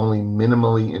variety should only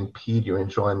minimally impede your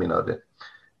enjoyment of it.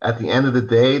 At the end of the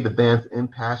day, the band's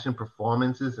impassioned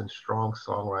performances and strong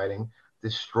songwriting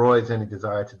destroys any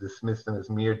desire to dismiss them as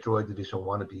mere Joy Division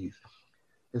wannabes,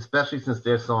 especially since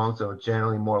their songs are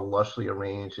generally more lushly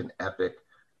arranged and epic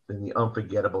than the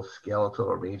unforgettable skeletal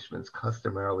arrangements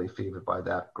customarily favored by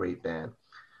that great band.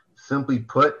 Simply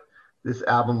put, this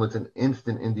album was an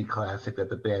instant indie classic that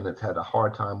the band has had a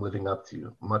hard time living up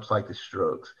to, much like the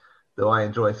Strokes, though I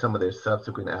enjoy some of their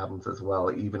subsequent albums as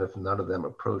well, even if none of them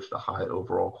approach the high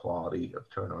overall quality of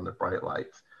Turn on the Bright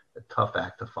Lights, a tough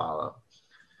act to follow.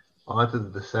 On to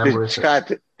the December.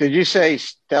 Scott, did you say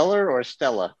Stellar or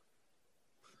Stella?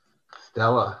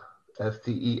 Stella,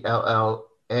 Stella,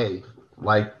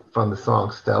 like from the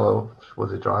song Stella.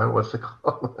 Was it dry? What's it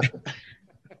called?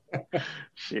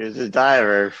 She was a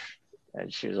diver,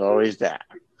 and she was always down.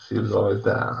 She was always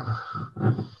down.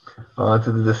 On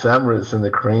to the Decemberists and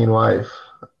the Crane Wife.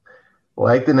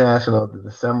 Like the National, the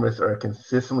Decemberists are a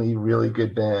consistently really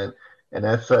good band, and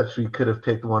as such, we could have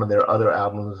picked one of their other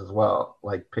albums as well,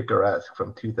 like Picaresque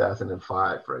from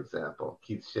 2005, for example.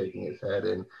 Keith's shaking his head,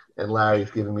 and Larry's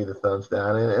giving me the thumbs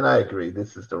down, and I agree,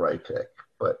 this is the right pick.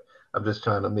 But I'm just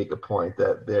trying to make a point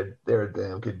that they're a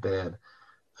damn good band.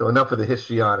 So enough of the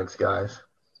histrionics, guys.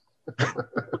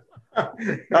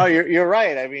 No, you're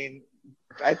right. I mean,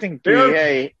 I think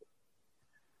BA,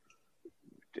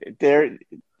 they're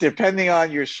depending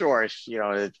on your source,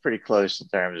 it's pretty close in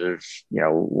terms of,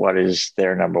 what is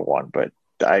their number one. But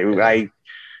I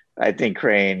think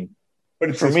Crane,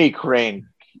 but for me, Crane,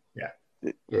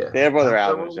 they have other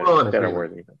albums that are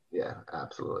worthy. Yeah,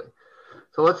 absolutely.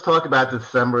 So let's talk about the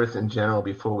Decemberists in general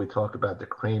before we talk about the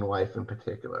Crane Wife in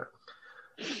particular.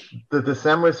 The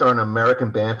Decemberists are an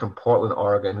American band from Portland,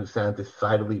 Oregon, who sound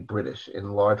decidedly British, in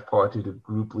large part due to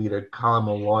group leader Colin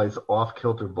Malloy's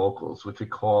off-kilter vocals, which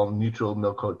recall Neutral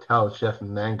Milk Hotel chef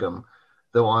Mangum,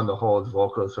 though on the whole his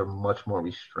vocals are much more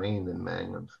restrained than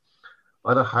Mangum's.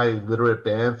 Other highly literate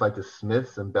bands like the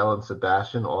Smiths and Belle and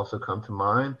Sebastian also come to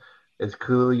mind, as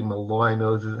clearly Malloy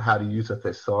knows how to use a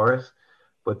thesaurus,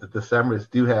 but the Decemberists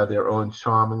do have their own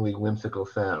charmingly whimsical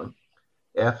sound.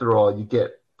 After all, you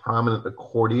get prominent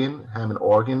accordion, Hammond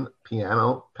organ,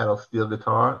 piano, pedal steel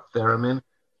guitar, theremin,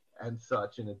 and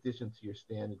such, in addition to your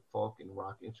standard folk and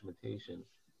rock instrumentation,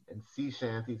 and sea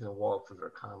shanties and waltzes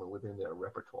are common within their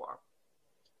repertoire.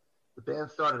 The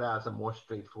band started out as a more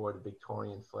straightforward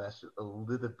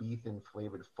Victorian/Elizabethan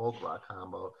flavored folk rock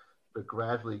combo, but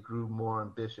gradually grew more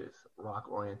ambitious,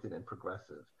 rock-oriented, and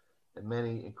progressive. And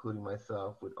many, including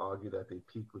myself, would argue that they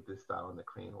peaked with this style in the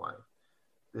Crane Wife.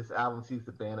 This album sees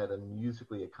the band at a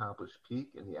musically accomplished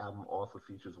peak, and the album also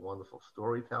features wonderful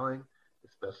storytelling,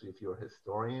 especially if you're a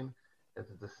historian, as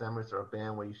the Decemberists are a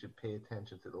band where you should pay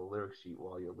attention to the lyric sheet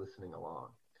while you're listening along.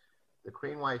 The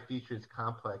Crane Wife features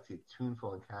complex yet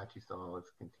tuneful and catchy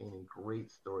songs containing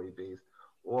great story-based,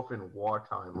 often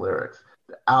wartime lyrics.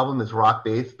 The album is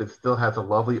rock-based, but still has a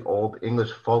lovely old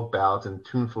English folk ballads and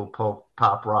tuneful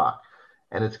pop rock,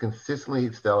 and it's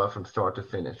consistently stellar from start to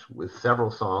finish, with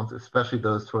several songs, especially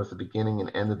those towards the beginning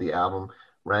and end of the album,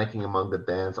 ranking among the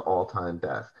band's all-time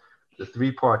best. The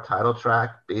three-part title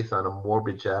track, based on a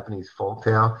morbid Japanese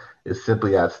folktale, is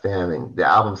simply outstanding. The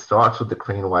album starts with the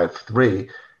Crane Wife 3,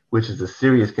 which is a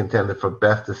serious contender for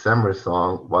Best December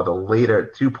song, while the later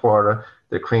two-parter,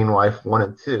 The Crane Wife 1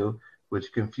 and 2,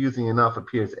 which confusing enough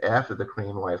appears after The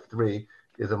Crane Wife 3,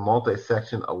 is a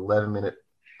multi-section 11-minute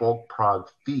folk prog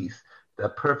feast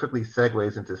that perfectly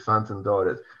segues into Sons and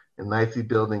Daughters, a nicely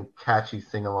building, catchy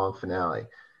sing-along finale.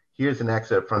 Here's an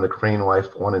excerpt from The Crane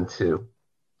Wife 1 and 2.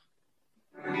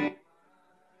 My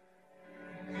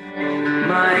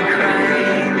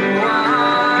crane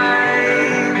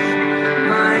wife,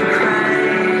 my crane wife.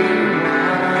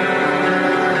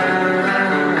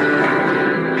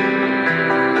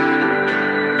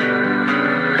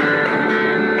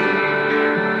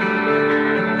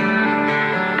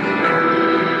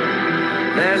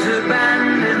 There's a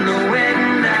band in the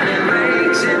wind and it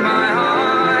breaks in my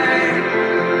heart.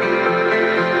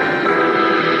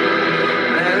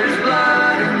 There is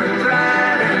blood in the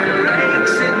thread and it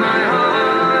breaks in my heart.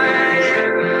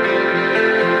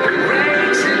 It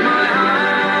breaks in my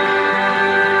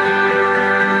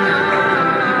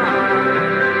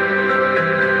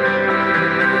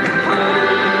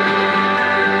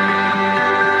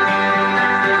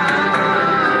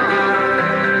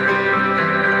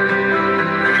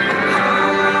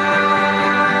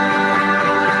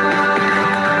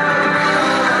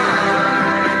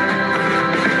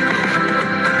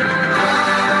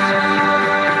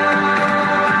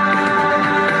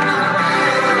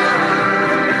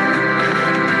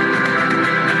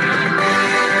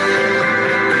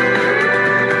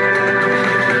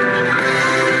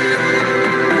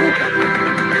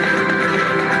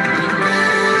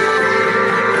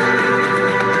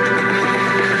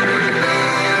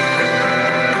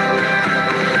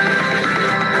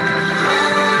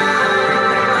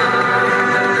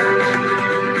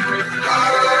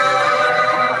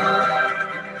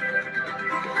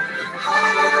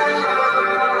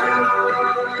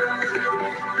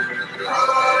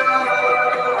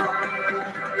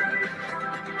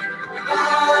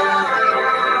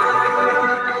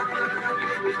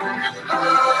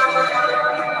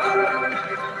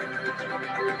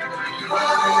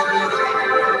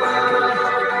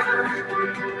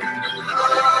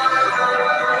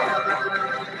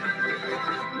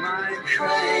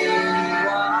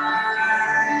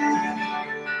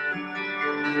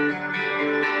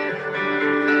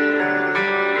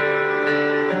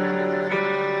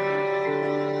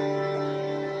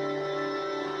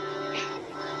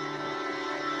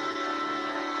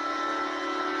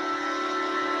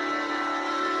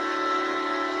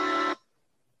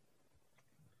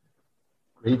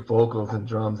Great vocals and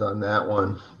drums on that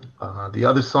one. The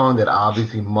other song that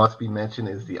obviously must be mentioned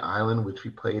is The Island, which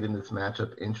we played in this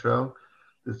matchup intro.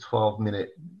 This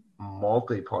 12-minute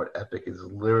multi-part epic is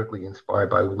lyrically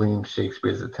inspired by William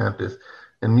Shakespeare's The Tempest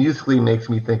and musically makes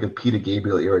me think of Peter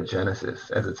Gabriel era Genesis,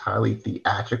 as it's highly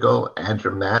theatrical and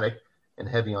dramatic and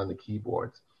heavy on the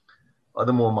keyboards.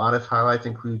 Other more modest highlights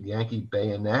include Yankee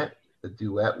Bayonet, the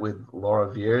duet with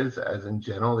Laura Veers, as in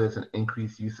general there's an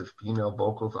increased use of female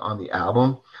vocals on the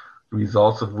album, the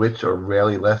results of which are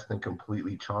rarely less than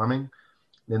completely charming.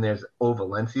 Then there's O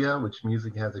Valencia, which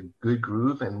music has a good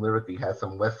groove and lyrically has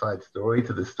some West Side Story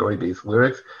to the story-based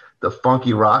lyrics, The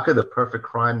Funky Rocker, The Perfect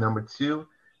Crime No. 2,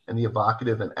 and the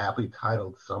evocative and aptly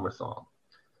titled Summer Song.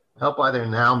 Helped by their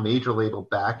now major label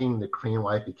backing, The Crane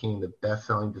Wife became the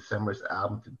best-selling Decemberist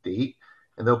album to date.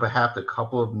 And though perhaps a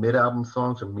couple of mid-album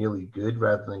songs are merely good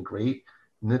rather than great,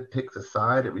 nitpicks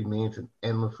aside, it remains an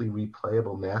endlessly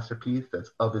replayable masterpiece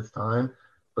that's of its time,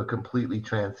 but completely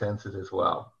transcends it as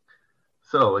well.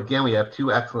 So again, we have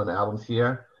two excellent albums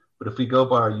here, but if we go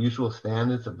by our usual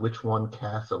standards of which one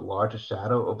casts a larger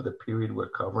shadow over the period we're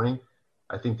covering,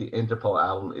 I think the Interpol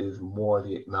album is more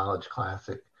the acknowledged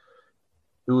classic.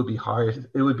 It would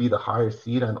be the higher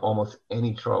seed on almost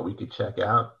any chart we could check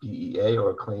out, BEA or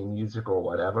Acclaim Music or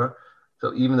whatever.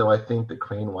 So even though I think The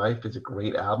Crane Wife is a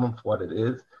great album for what it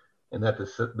is, and that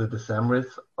the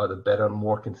Decemberists are the better,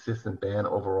 more consistent band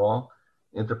overall,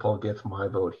 Interpol gets my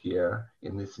vote here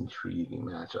in this intriguing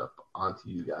matchup. On to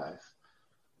you guys.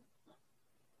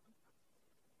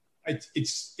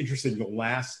 It's interesting. The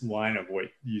last line of what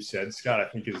you said, Scott, I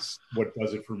think is what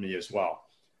does it for me as well.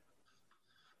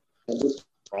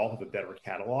 All have a better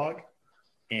catalog,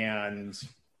 and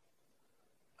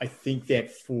I think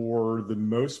that for the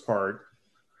most part,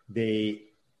 they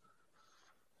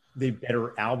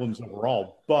better albums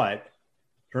overall. But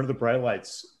Turn of the Bright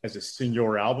Lights as a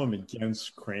singular album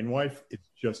against Crane Wife, it's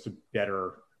just a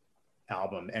better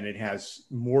album, and it has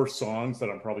more songs that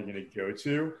I'm probably going to go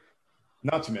to.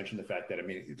 Not to mention the fact that, I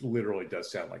mean, it literally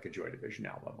does sound like a Joy Division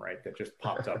album, right? That just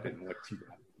popped up in like 2000.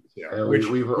 Yeah,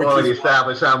 we've already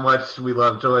established how much we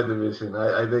love Joy Division.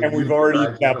 I think, and we've already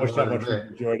established how much we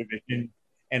love Joy Division.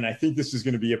 And I think this is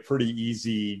going to be a pretty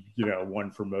easy,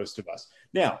 one for most of us.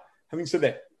 Now, having said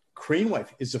that, Crane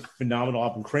Wife is a phenomenal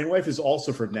album. Crane Wife is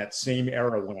also from that same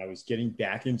era when I was getting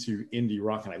back into indie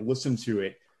rock, and I listened to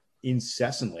it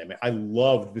incessantly. I mean, I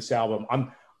loved this album.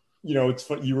 It's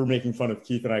fun. You were making fun of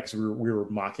Keith and I because we were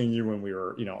mocking you when we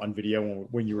were, on video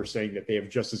when you were saying that they have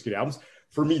just as good albums.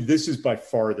 For me, this is by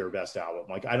far their best album.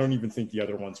 Like, I don't even think the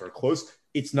other ones are close.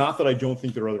 It's not that I don't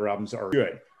think their other albums are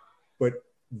good, but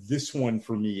this one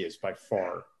for me is by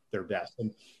far their best.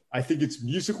 And I think it's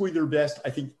musically their best. I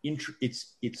think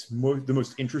it's the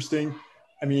most interesting.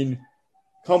 I mean,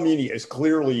 Paul Meany is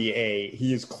clearly a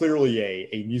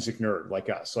music nerd like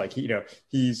us. Like,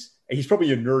 he's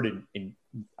probably a nerd in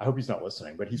I hope he's not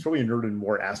listening, but he's probably a nerd in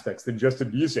more aspects than just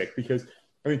in music, because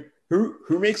I mean,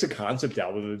 who makes a concept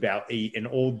album about an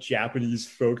old Japanese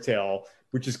folktale,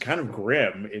 which is kind of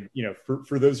grim? And,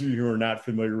 for those of you who are not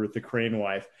familiar with The Crane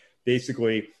Wife,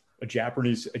 basically a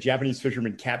Japanese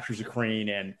fisherman captures a crane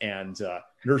and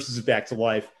nurses it back to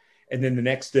life. And then the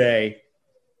next day,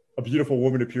 a beautiful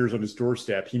woman appears on his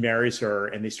doorstep. He marries her,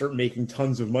 and they start making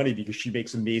tons of money because she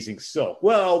makes amazing silk.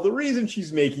 Well, the reason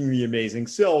she's making the amazing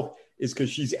silk is because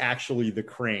she's actually the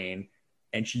crane,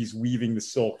 and she's weaving the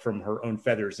silk from her own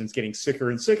feathers, and it's getting sicker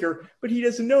and sicker, but he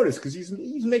doesn't notice because he's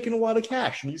making a lot of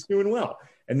cash and he's doing well.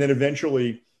 And then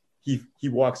eventually he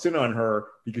walks in on her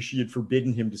because she had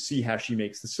forbidden him to see how she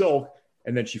makes the silk,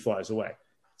 and then she flies away.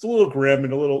 It's a little grim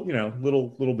and a little,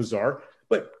 little bizarre,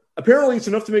 but apparently it's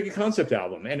enough to make a concept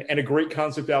album, and a great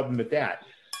concept album at that.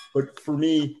 But for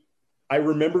me, I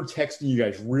remember texting you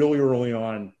guys really early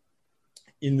on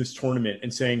in this tournament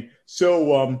and saying,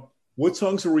 so what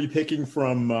songs are we picking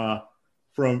from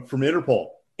Interpol?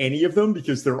 Any of them?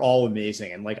 Because they're all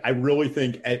amazing. And like, I really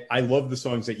think I love the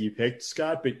songs that you picked,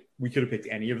 Scott, but we could have picked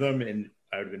any of them and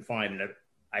I would have been fine. And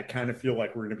I kind of feel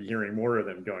like we're going to be hearing more of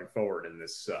them going forward in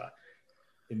this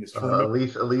tournament.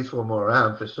 At least one more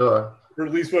round for sure. Or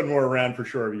at least one more round for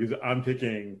sure, because I'm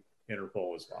picking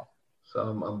Interpol as well. So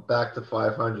I'm back to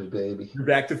 500, baby. You're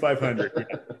back to 500.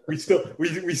 Yeah. We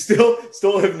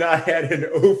still have not had an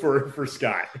O for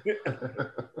Scott.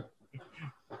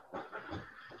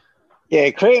 Yeah,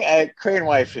 Crane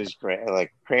Wife is great.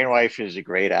 Like, Crane Wife is a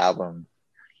great album.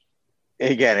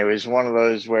 Again, it was one of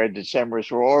those where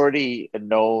Decemberists were already a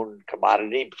known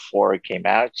commodity before it came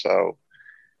out. So,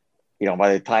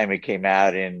 by the time it came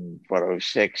out in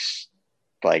 06,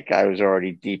 like, I was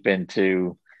already deep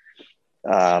into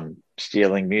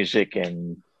stealing music,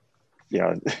 and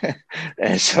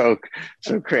and so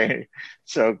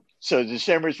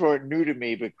Decemberists weren't new to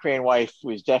me, but Crane Wife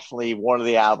was definitely one of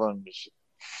the albums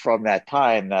from that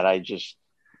time that I just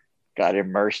got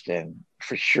immersed in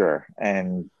for sure.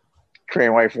 And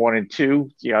Crane Wife 1 and 2,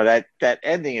 that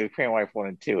ending of Crane Wife 1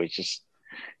 and 2,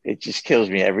 it just kills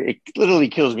me it literally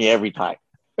kills me every time.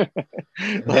 And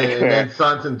then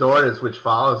Sons and Daughters, which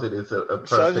follows it, is a perfect.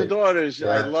 Sons and Daughters, yeah.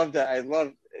 I love that. I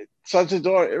love Sons and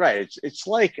Daughters. Right, it's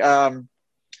like in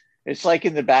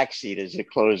the backseat as a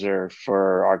closer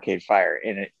for Arcade Fire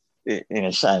in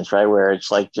a sense, right, where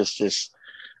it's like just this,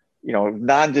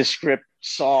 nondescript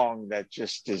song that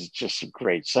just is just a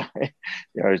great song.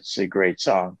 It's a great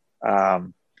song.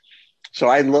 So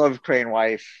I love Crane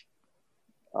Wife.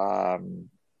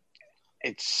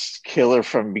 It's killer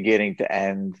from beginning to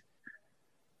end.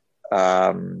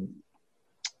 And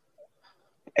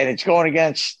it's going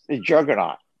against the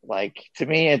Juggernaut. Like, to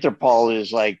me, Interpol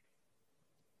is like,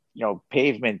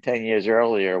 Pavement 10 years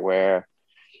earlier, where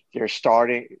they're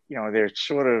starting, they're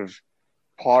sort of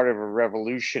part of a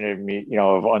revolution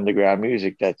of underground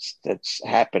music that's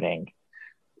happening.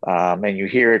 And you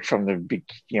hear it from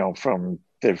from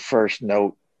the first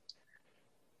note,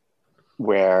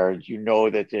 where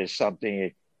that there's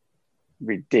something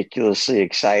ridiculously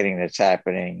exciting that's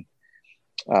happening.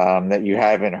 that you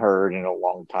haven't heard in a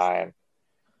long time,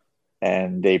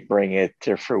 and they bring it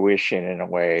to fruition in a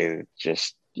way that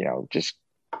just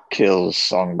kills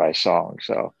song by song.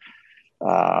 So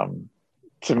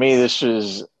to me, this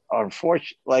was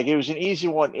unfortunate. Like, it was an easy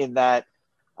one in that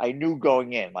I knew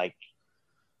going in, like,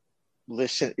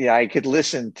 I could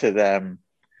listen to them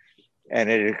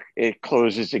and it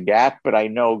closes a gap, but I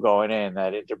know going in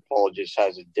that Interpol just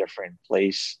has a different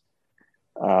place.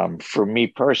 For me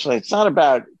personally, it's not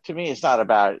about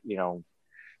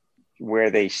where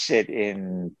they sit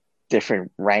in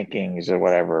different rankings or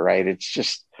whatever, right? It's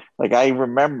just like, I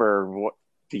remember what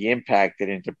the impact that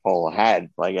Interpol had,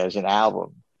 like, as an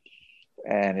album,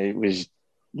 and it was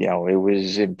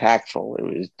impactful.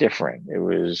 It was different. It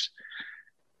was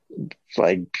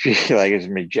like like it's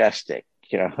majestic.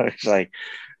 It's like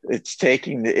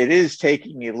it is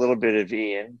taking a little bit of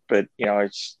Ian, but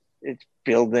it's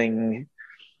building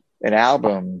an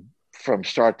album from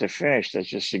start to finish that's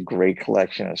just a great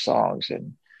collection of songs.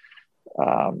 And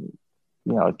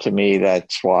to me,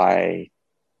 that's why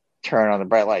Turn on the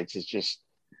Bright Lights is just,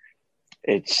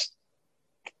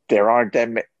 there aren't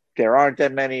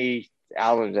that many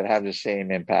albums that have the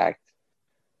same impact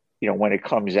when it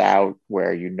comes out,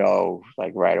 where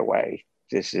like right away,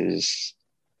 this is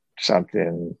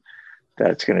something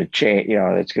that's going to change,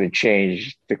 that's going to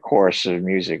change the course of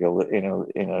music in a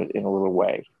little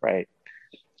way, right?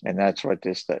 And that's what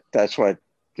this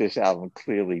album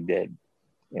clearly did.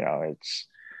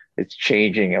 It's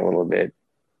changing a little bit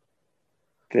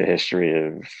the history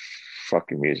of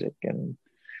fucking music, and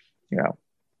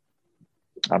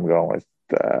I'm going with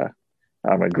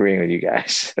I'm agreeing with you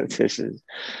guys. This is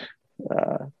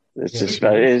it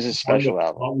is a special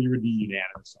album. We would be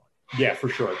unanimous on. Yeah, for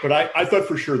sure. But I thought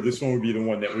for sure this one would be the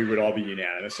one that we would all be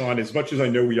unanimous on. As much as I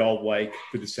know we all like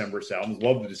the December's albums,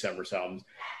 love the December's albums,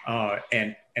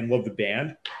 and love the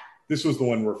band, this was the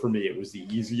one where for me it was the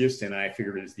easiest, and I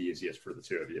figured it was the easiest for the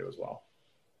two of you as well.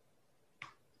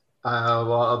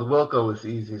 Well, the Wilco was the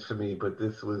easiest for me, but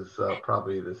this was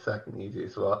probably the second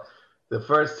easiest. Well, the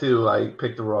first two I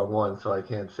picked the wrong one, so I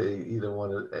can't say either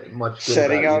one much good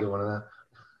about either one of them.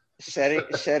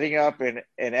 Setting up an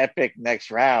epic next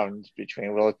round between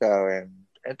Wilco and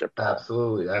Interpol.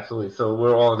 Absolutely. So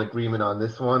we're all in agreement on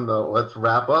this one. Let's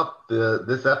wrap up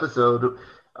this episode.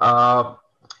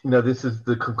 This is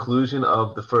the conclusion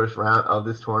of the first round of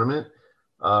this tournament.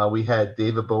 We had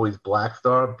David Bowie's Black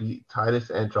Star beat Titus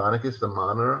Andronicus, the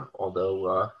Monitor,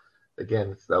 although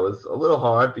again, that was a little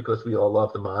hard because we all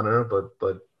love the Monitor,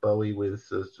 but Bowie was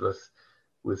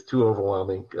too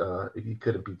overwhelming. He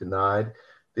couldn't be denied.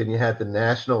 Then you had the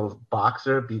National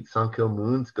Boxer beat Sunkill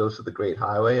Moon's Ghost of the Great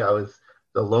Highway. I was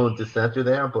the lone dissenter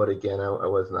there, but again, I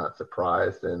was not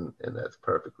surprised, and that's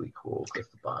perfectly cool because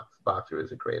the Boxer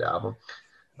is a great album.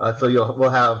 So we'll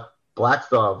have Black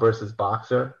Star versus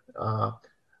Boxer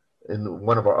in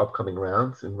one of our upcoming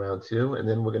rounds, in round two, and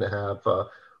then we're going to have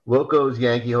Wilco's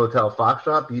Yankee Hotel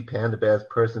Foxtrot beat Panda Bear's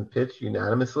Person Pitch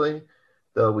unanimously,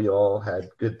 though we all had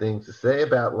good things to say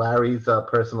about Larry's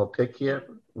personal pick here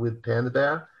with Panda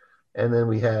Bear. And then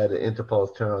we had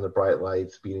Interpol's Turn on the Bright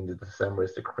Lights beating the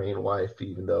Decemberists, the Crane Wife,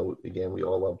 even though, again, we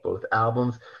all love both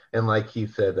albums. And like he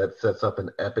said, that sets up an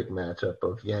epic matchup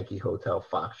of Yankee Hotel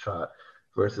Foxtrot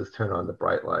versus Turn on the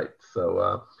Bright Lights.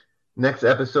 So next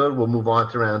episode, we'll move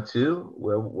on to round two,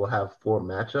 where we'll have 4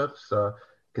 matchups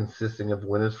consisting of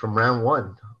winners from round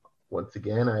one. Once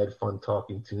again, I had fun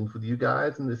talking tunes with you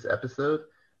guys in this episode.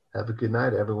 Have a good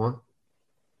night, everyone.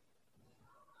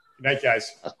 Good night,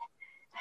 guys.